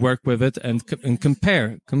actually work with it and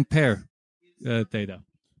compare data.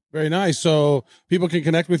 Very nice. So people can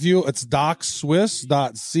connect with you. It's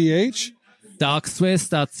docswiss.ch.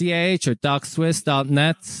 docswiss.ch or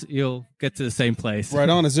docswiss.net. You'll get to the same place. Right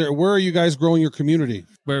on. Where are you guys growing your community?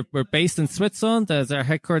 We're based in Switzerland. There's our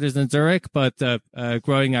headquarters in Zurich, but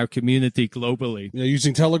growing our community globally.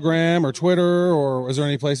 Using Telegram or Twitter, or is there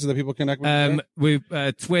any places that people connect with? We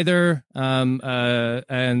Twitter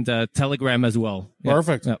and Telegram as well.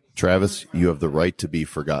 Perfect. Yeah. Travis, you have the right to be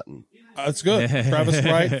forgotten. That's good. Travis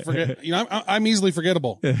Wright. I'm easily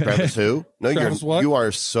forgettable. Travis who? No, Travis what? You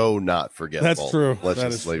are so not forgettable. That's true. Let's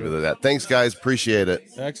That just is leave true. it at that. Thanks, guys. Appreciate it.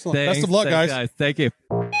 Excellent. Best of luck, guys. Thank you.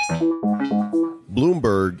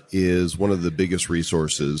 Bloomberg is one of the biggest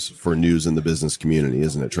resources for news in the business community,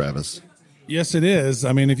 isn't it, Travis? Yes, it is.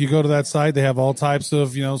 I mean, if you go to that site, they have all types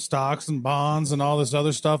of, stocks and bonds and all this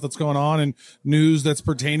other stuff that's going on and news that's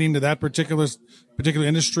pertaining to that particular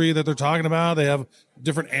industry that they're talking about. They have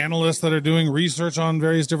different analysts that are doing research on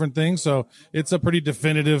various different things. So it's a pretty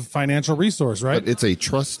definitive financial resource, right? But it's a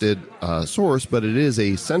trusted source, but it is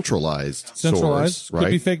a centralized source, right?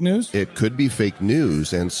 Could be fake news. It could be fake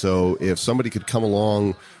news. And so if somebody could come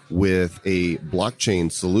along with a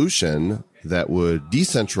blockchain solution that would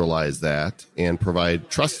decentralize that and provide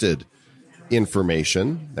trusted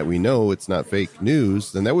information that we know it's not fake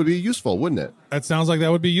news, then that would be useful, wouldn't it? That sounds like that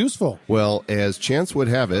would be useful. Well, as chance would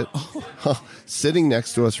have it, sitting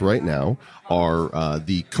next to us right now are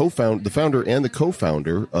the founder and the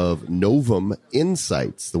co-founder of Novum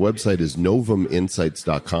Insights. The website is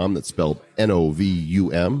novuminsights.com. That's spelled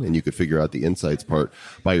Novum, and you could figure out the insights part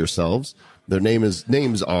by yourselves. Their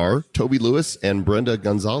names are Toby Lewis and Brenda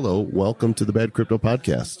Gonzalo. Welcome to the Bad Crypto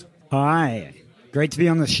Podcast. Hi. Great to be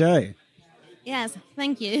on the show. Yes,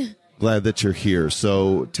 thank you. Glad that you're here.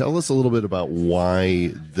 So tell us a little bit about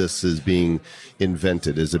why this is being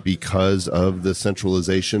invented. Is it because of the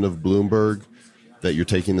centralization of Bloomberg that you're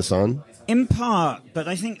taking this on? In part, but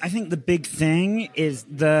I think the big thing is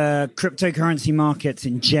the cryptocurrency markets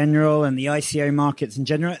in general and the ICO markets in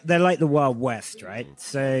general. They're like the Wild West, right?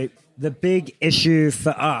 So the big issue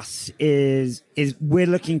for us is we're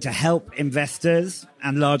looking to help investors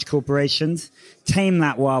and large corporations tame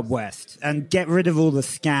that Wild West and get rid of all the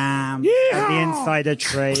scams and the insider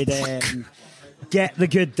trading, get the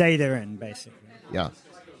good data in, basically. Yeah.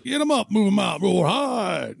 Get them up, move them out, roll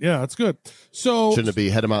high. Yeah, that's good. So shouldn't it be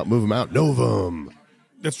head them out, move them out, Novum?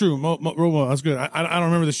 That's true. That's good. I don't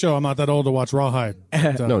remember the show. I'm not that old to watch Rawhide.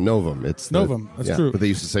 No, Novum. It's Novum. That's true. But they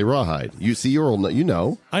used to say Rawhide. You see, you're old. You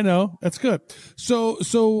know. I know. That's good. So,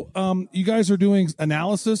 you guys are doing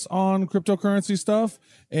analysis on cryptocurrency stuff,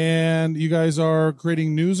 and you guys are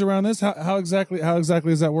creating news around this. How exactly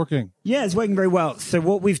is that working? Yeah, it's working very well. So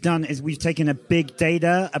what we've done is we've taken a big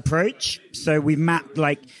data approach. So we've mapped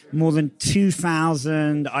more than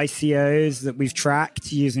 2,000 ICOs that we've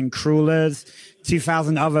tracked using crawlers,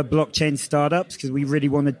 2,000 other blockchain startups, because we really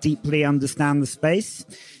want to deeply understand the space.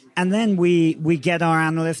 And then we get our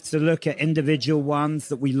analysts to look at individual ones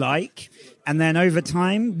that we like. And then over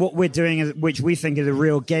time, what we're doing, which we think is a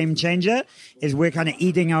real game changer, is we're kind of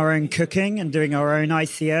eating our own cooking and doing our own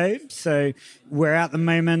ICO. So we're at the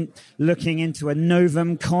moment looking into a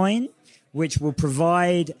Novum coin, which will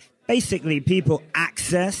provide basically people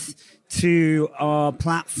access to our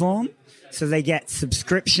platform. So they get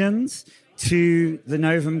subscriptions to the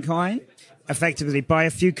Novum coin, effectively buy a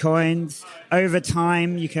few coins. Over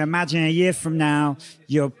time, you can imagine a year from now,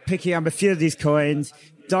 you're picking up a few of these coins,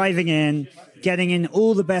 diving in, getting in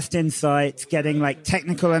all the best insights, getting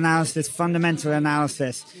technical analysis, fundamental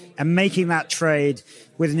analysis, and making that trade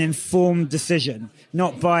with an informed decision,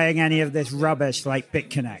 not buying any of this rubbish like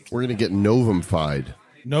BitConnect. We're going to get Novum-fied.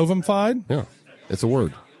 Novum-fied? Yeah, it's a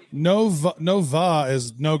word. Nova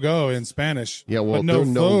is no go in Spanish. Yeah, well, no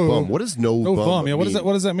bum. What is no bum? Yeah, what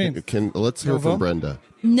does that mean? Let's hear from Brenda.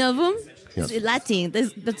 Novum, Yes. it's Latin.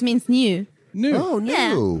 That means new. New. Oh, new.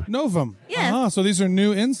 Yeah. Novum. Yes. So these are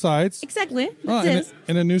new insights. Exactly.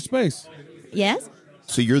 In a new space. Yes.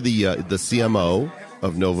 So you're the CMO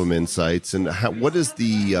of Novum Insights, and what is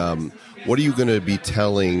what are you going to be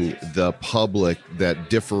telling the public that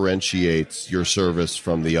differentiates your service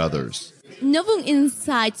from the others? Novum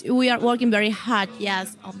Insights, we are working very hard,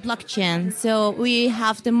 yes, on blockchain. So we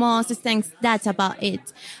have the most distinct data about it.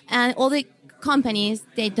 And all the companies,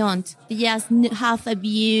 they don't. They just have a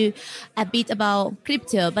bit about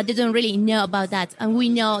crypto, but they don't really know about that. And we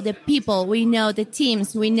know the people, we know the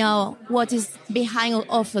teams, we know what is behind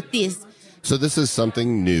all of this. So this is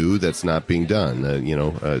something new that's not being done.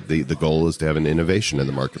 The goal is to have an innovation in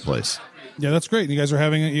the marketplace. Yeah, that's great. You guys are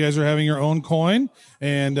having your own coin,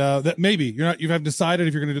 and that maybe you haven't decided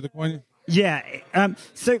if you're going to do the coin. Yeah.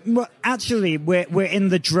 Actually, we're in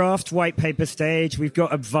the draft white paper stage. We've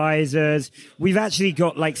got advisors. We've actually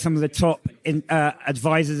got some of the top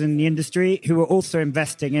advisors in the industry who are also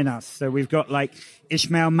investing in us. So we've got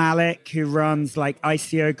Ishmael Malik, who runs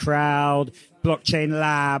ICO Crowd, Blockchain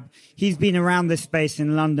Lab. He's been around this space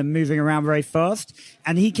in London, moving around very fast.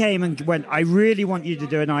 And he came and went, I really want you to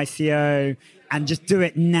do an ICO. and just do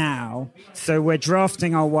it now. So we're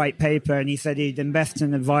drafting our white paper, and he said he'd invest in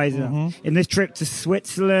an advisor. In this trip to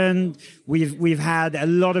Switzerland, we've had a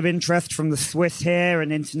lot of interest from the Swiss here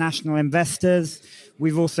and international investors.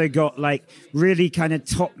 We've also got like really kind of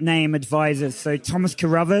top name advisors. So Thomas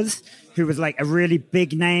Carruthers, who was like a really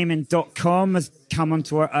big name in .com, has come on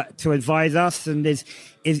to advise us, and is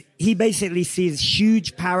he basically sees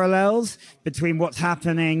huge parallels between what's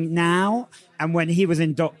happening now and when he was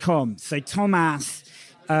in .com. So Thomas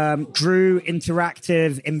grew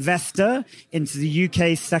Interactive Investor into the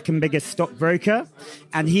UK's second biggest stockbroker,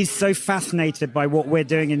 and he's so fascinated by what we're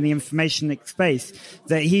doing in the information space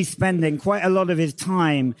that he's spending quite a lot of his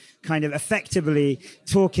time kind of effectively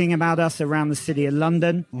talking about us around the city of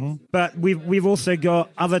London. But we've also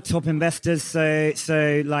got other top investors,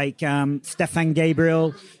 so like Stefan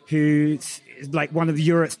Gabriel, who's like one of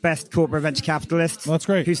Europe's best corporate venture capitalists. Well, that's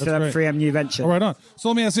great. Who set up 3M New Venture. All right on. So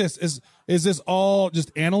let me ask this: is this all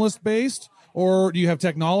just analyst based, or do you have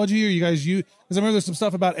technology? Or you guys use? Because I remember there's some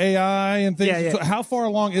stuff about AI and things. Yeah. So how far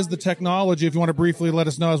along is the technology? If you want to briefly let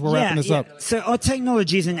us know as we're wrapping this up. So our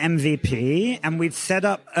technology is an MVP, and we've set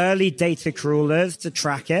up early data crawlers to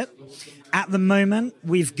track it. At the moment,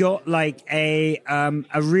 we've got like a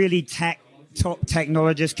really top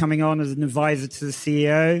technologist coming on as an advisor to the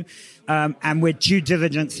CEO. And we're due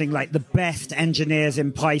diligencing like the best engineers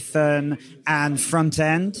in Python and front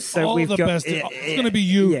end. So All we've the got best. It's going to be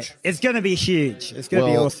huge. Yeah, it's going to be huge. It's going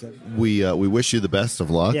to be awesome. We wish you the best of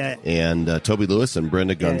luck. Yeah. And Toby Lewis and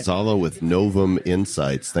Brenda Gonzalo with Novum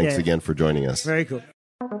Insights. Thanks Yeah. again for joining us. Very cool.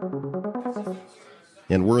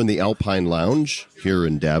 And we're in the Alpine Lounge here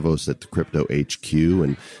in Davos at the Crypto HQ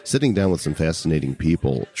and sitting down with some fascinating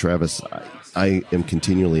people. Travis, I am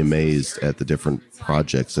continually amazed at the different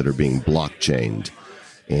projects that are being blockchained.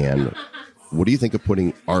 And what do you think of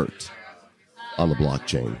putting art on the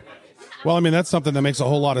blockchain? Well, I mean, that's something that makes a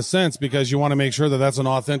whole lot of sense because you want to make sure that that's an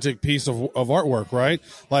authentic piece of artwork, right?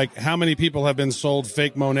 Like, how many people have been sold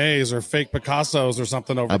fake Monets or fake Picassos or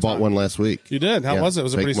something over I bought one last week. You did? How was it?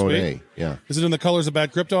 Was it fake pretty Monet, sweet? yeah. Is it in the colors of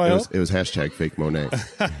Bad Crypto, I hope? It was hashtag fake Monet.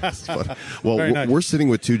 Well, Very nice. we're sitting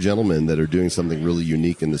with two gentlemen that are doing something really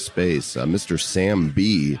unique in the space. Mr. Sam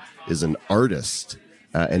B is an artist,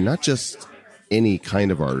 and not just any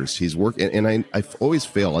kind of artist. He's working, and I always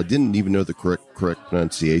fail. I didn't even know the correct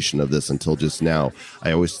pronunciation of this until just now.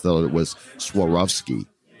 I always thought it was Swarovski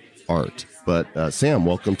art. But Sam,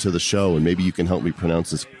 welcome to the show, and maybe you can help me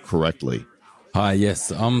pronounce this correctly. Hi, yes,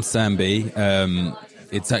 I'm Sam B.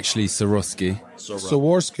 It's actually Swarovski.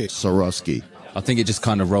 Swarovski. I think it just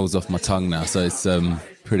kind of rolls off my tongue now, so it's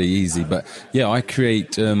pretty easy. But yeah, I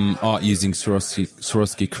create art using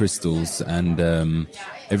Swarovski crystals, and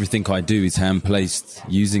everything I do is hand-placed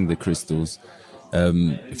using the crystals.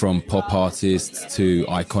 From pop artists to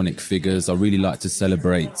iconic figures, I really like to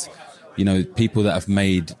celebrate, people that have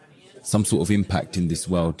made some sort of impact in this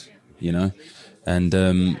world, and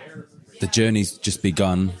the journey's just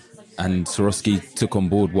begun. And Swarovski took on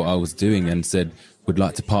board what I was doing and said, "Would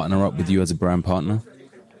like to partner up with you as a brand partner,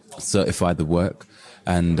 certify the work."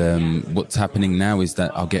 And what's happening now is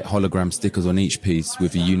that I'll get hologram stickers on each piece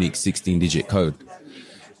with a unique 16-digit code.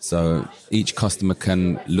 So each customer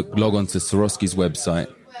can log on to Swarovski's website.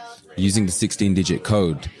 Using the 16-digit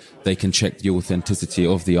code, they can check the authenticity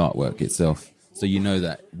of the artwork itself. So you know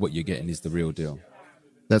that what you're getting is the real deal.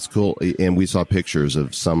 That's cool. And we saw pictures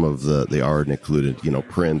of some of the art included,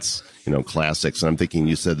 Prince, classics. And I'm thinking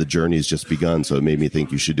you said the journey's just begun, so it made me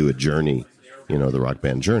think you should do a Journey, the rock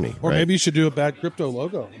band Journey. Or right? maybe you should do a Bad Crypto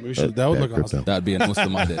logo. That would look awesome. That'd be an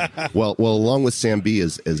awesome idea. Well, along with Sam B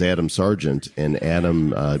is Adam Sargent. And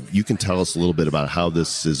Adam, you can tell us a little bit about how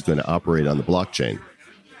this is going to operate on the blockchain.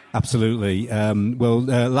 Absolutely.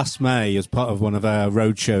 Last May, as part of one of our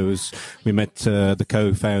road shows, we met the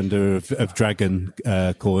co-founder of Dragon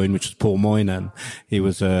Coin, which was Paul Moynan. He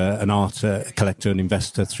was an art collector and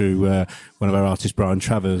investor through one of our artists, Brian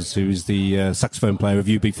Travers, who is the saxophone player of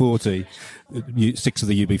UB40. 6 of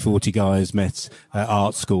the UB40 guys met at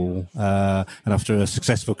art school, and after a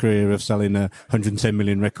successful career of selling 110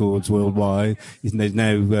 million records worldwide, they've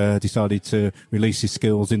now decided to release his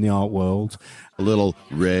skills in the art world. A little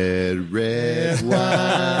red wine.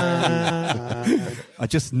 I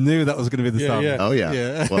just knew that was going to be the song. Yeah. Oh,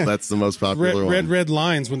 yeah. Well, that's the most popular one. Red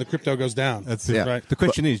lines when the crypto goes down. That's it. Yeah. Right. The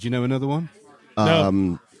question is, do you know another one?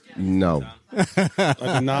 No.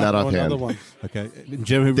 Not offhand. another one. Okay.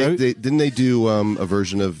 Jeremy wrote. Didn't they do a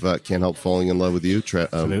version of "Can't Help Falling in Love with You"?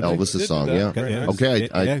 Elvis's song. Yeah. Okay.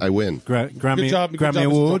 I win. Grammy, Good job, Grammy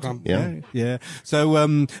Award. Yeah. So,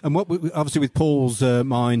 and what obviously with Paul's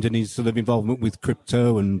mind and his sort of involvement with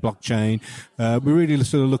crypto and blockchain, we're really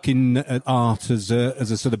sort of looking at art as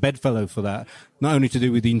a sort of bedfellow for that. Not only to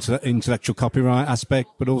do with the intellectual copyright aspect,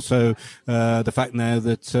 but also the fact now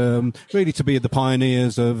that really to be the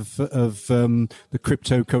pioneers of the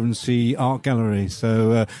cryptocurrency art gallery.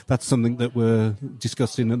 So that's something that we're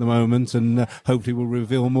discussing at the moment, and hopefully we'll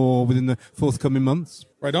reveal more within the forthcoming months.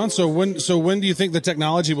 Right on. So when do you think the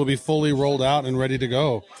technology will be fully rolled out and ready to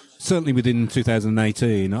go? Certainly within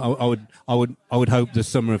 2018. I would hope the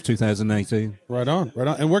summer of 2018. Right on.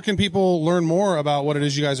 And where can people learn more about what it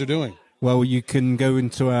is you guys are doing? Well, you can go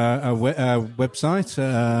into our website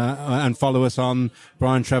and follow us on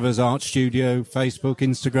Brian Travers Art Studio, Facebook,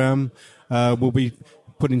 Instagram. We'll be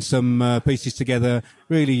putting some pieces together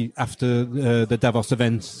really after the Davos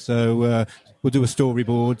event. So we'll do a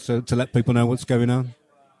storyboard to let people know what's going on.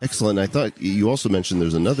 Excellent. I thought you also mentioned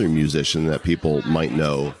there's another musician that people might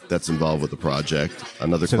know that's involved with the project.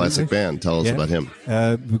 Another classic band. Tell us about him.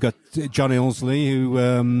 We've got John Ilsley,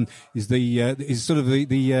 who is sort of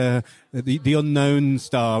the unknown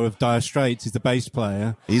star of Dire Straits. He's the bass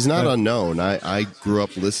player. He's not unknown. I grew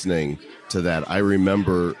up listening to that. I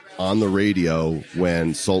remember on the radio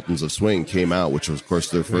when Sultans of Swing came out, which was, of course,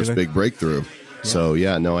 their first big breakthrough. Yeah. So,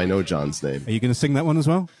 I know John's name. Are you going to sing that one as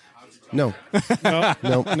well? No.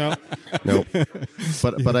 No.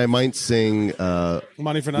 But I might sing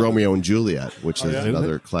Money for Nothing? Romeo and Juliet, which is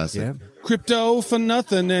another classic. Yeah. Crypto for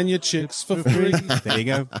nothing and your chicks for free. There you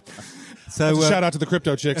go. So shout out to the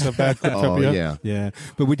crypto chicks of Bad Cryptopia. Yeah.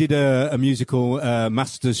 But we did a musical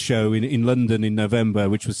Masters show in London in November,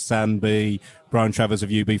 which was Sanby, Brian Travers of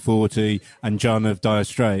UB40, and John of Dire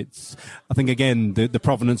Straits. I think, again, the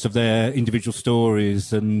provenance of their individual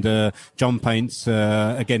stories, and John paints,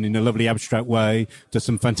 again, in a lovely abstract way, does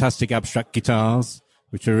some fantastic abstract guitars,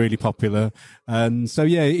 which are really popular. And so,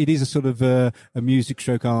 it is a sort of a music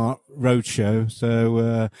stroke art roadshow.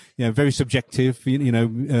 So, very subjective,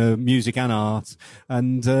 music and art.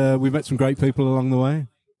 And we met some great people along the way.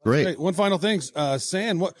 Great. One final thing,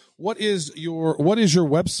 San, what is your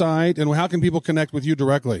website, and how can people connect with you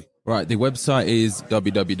directly? Right. The website is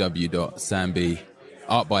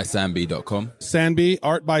www.artbysanby.com. Sanby,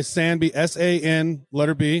 Art by Sanby,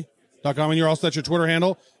 SAN_B.com. And that's your Twitter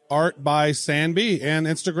handle. Art by Sanby, and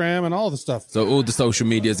Instagram and all the stuff. So all the social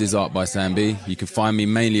medias is Art by Sanby. You can find me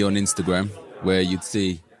mainly on Instagram, where you'd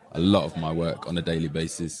see a lot of my work on a daily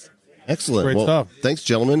basis. Excellent. Great stuff. Thanks,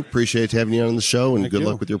 gentlemen. Appreciate having you on the show, and good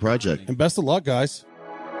luck with your project. And best of luck, guys.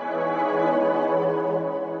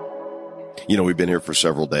 We've been here for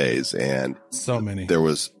several days, and so many. There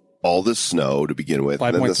was all this snow to begin with,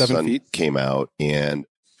 and then the sun came out, and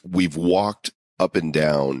we've walked up and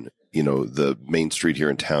down the main street here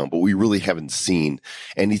in town, but we really haven't seen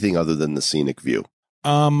anything other than the scenic view.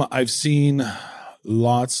 I've seen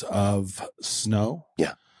lots of snow.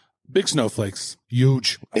 Yeah. Big snowflakes.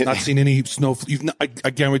 Huge. I've not seen any snow. I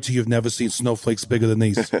guarantee you've never seen snowflakes bigger than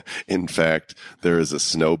these. In fact, there is a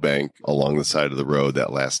snowbank along the side of the road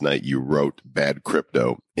that last night you wrote "Bad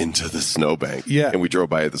Crypto" into the snowbank. Yeah. And we drove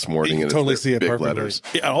by it this morning, you and totally it's see it big perfectly. letters.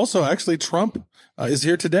 Yeah, also, actually, Trump is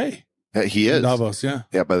here today. He is. Davos, yeah.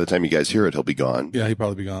 Yeah, by the time you guys hear it, he'll be gone. Yeah, he'll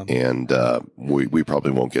probably be gone. And we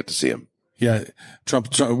probably won't get to see him. Yeah, Trump,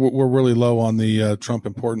 we're really low on the Trump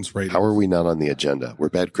importance rating. How are we not on the agenda? We're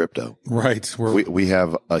Bad Crypto. Right. We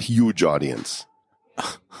have a huge audience.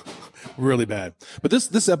 Really bad. But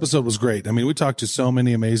this episode was great. I mean, we talked to so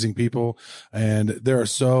many amazing people, and there are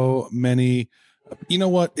so many. You know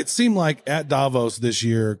what? It seemed like at Davos this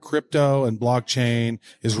year, crypto and blockchain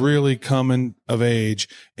is really coming of age,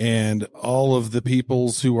 and all of the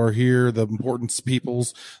peoples who are here, the important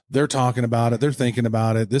peoples, they're talking about it. They're thinking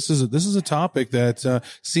about it. This is a topic that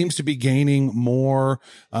seems to be gaining more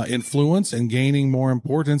influence and gaining more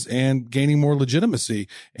importance and gaining more legitimacy.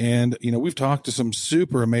 And, we've talked to some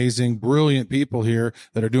super amazing, brilliant people here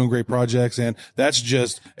that are doing great projects. And that's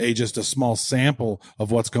just a small sample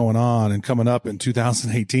of what's going on and coming up in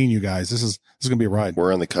 2018, you guys. This is going to be a ride.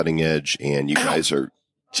 We're on the cutting edge, and you guys are.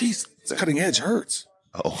 Jeez, the cutting edge hurts.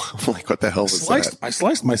 Oh, like what the hell was that? I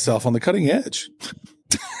sliced myself on the cutting edge.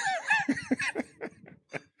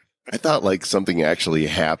 I thought like something actually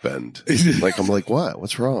happened. I'm like, what?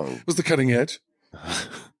 What's wrong? It was the cutting edge.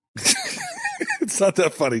 It's not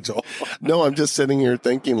that funny, Joel. No, I'm just sitting here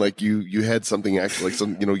thinking like you had something actually,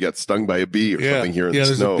 like you got stung by a bee or something here in the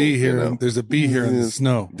snow. There's a bee here. There's a bee here in the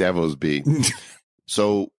snow. Davos bee.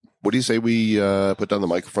 So what do you say we put down the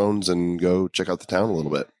microphones and go check out the town a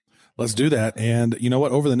little bit? Let's do that. And you know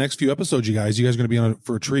what? Over the next few episodes, you guys are going to be on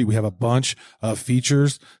for a treat. We have a bunch of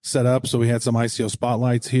features set up. So we had some ICO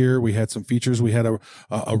spotlights here. We had some features. We had a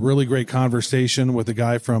really great conversation with a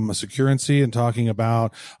guy from Securency and talking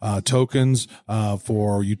about tokens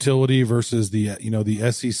for utility versus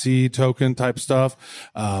the SEC token type stuff.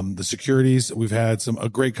 The securities. We've had a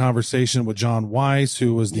great conversation with John Weiss,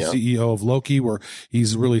 who was the CEO of Loki, where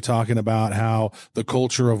he's really talking about how the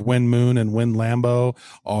culture of Wind Moon and Wind Lambo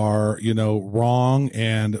are wrong,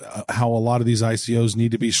 and how a lot of these ICOs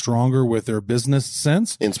need to be stronger with their business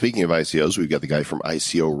sense. And speaking of ICOs, we've got the guy from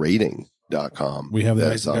ICOrating.com. We have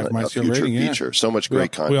the guy from ICO Rating feature. So much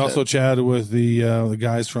great content. We also chatted with the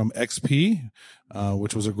guys from XP,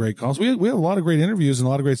 which was a great call. So we have a lot of great interviews and a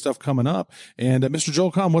lot of great stuff coming up. And Mr.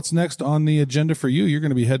 Joel Comm, what's next on the agenda for you? You're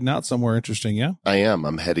going to be heading out somewhere interesting, yeah? I am.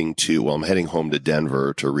 I'm heading home to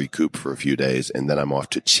Denver to recoup for a few days, and then I'm off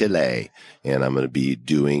to Chile, and I'm going to be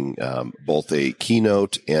doing both a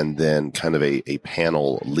keynote and then kind of a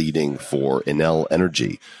panel leading for Enel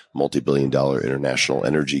Energy, multi-billion-dollar international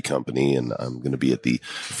energy company, and I'm going to be at the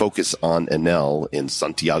Focus on Enel in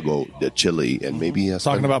Santiago de Chile, and maybe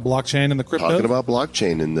talking about blockchain and the crypto. Talking about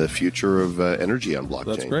blockchain and the future of energy on blockchain.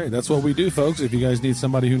 That's great. That's what we do, folks. If you guys need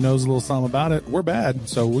somebody who knows a little something about it, we're bad,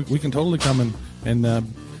 so we can totally come and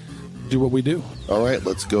do what we do. All right,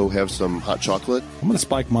 let's go have some hot chocolate. I'm going to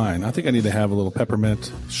spike mine. I think I need to have a little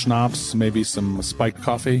peppermint schnapps, maybe some spiked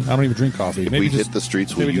coffee. I don't even drink coffee. If we hit the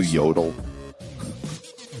streets, will you yodel?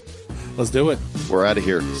 Let's do it. We're out of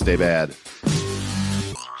here. Stay bad.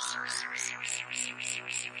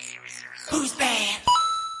 Who's bad?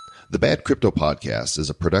 The Bad Crypto Podcast is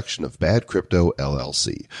a production of Bad Crypto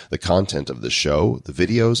LLC. The content of the show, the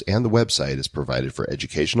videos, and the website is provided for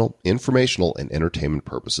educational, informational, and entertainment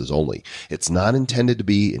purposes only. It's not intended to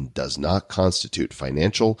be and does not constitute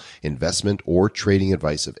financial, investment, or trading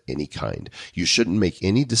advice of any kind. You shouldn't make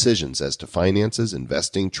any decisions as to finances,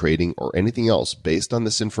 investing, trading, or anything else based on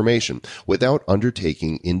this information without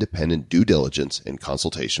undertaking independent due diligence and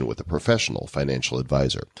consultation with a professional financial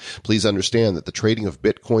advisor. Please understand that the trading of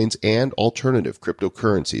Bitcoins and alternative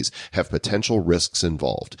cryptocurrencies have potential risks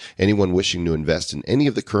involved. Anyone wishing to invest in any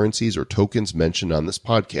of the currencies or tokens mentioned on this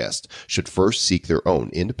podcast should first seek their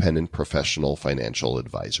own independent professional financial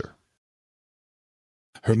advisor.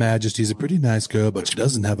 Her Majesty's a pretty nice girl, but she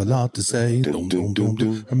doesn't have a lot to say.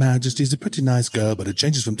 Her Majesty's a pretty nice girl, but it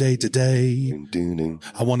changes from day to day.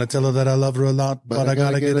 I want to tell her that I love her a lot, but I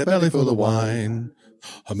gotta get a belly full of wine.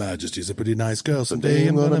 Her Majesty's a pretty nice girl. Someday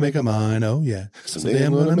I'm gonna make her mine. Oh yeah. Someday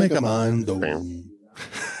I'm gonna make her mine.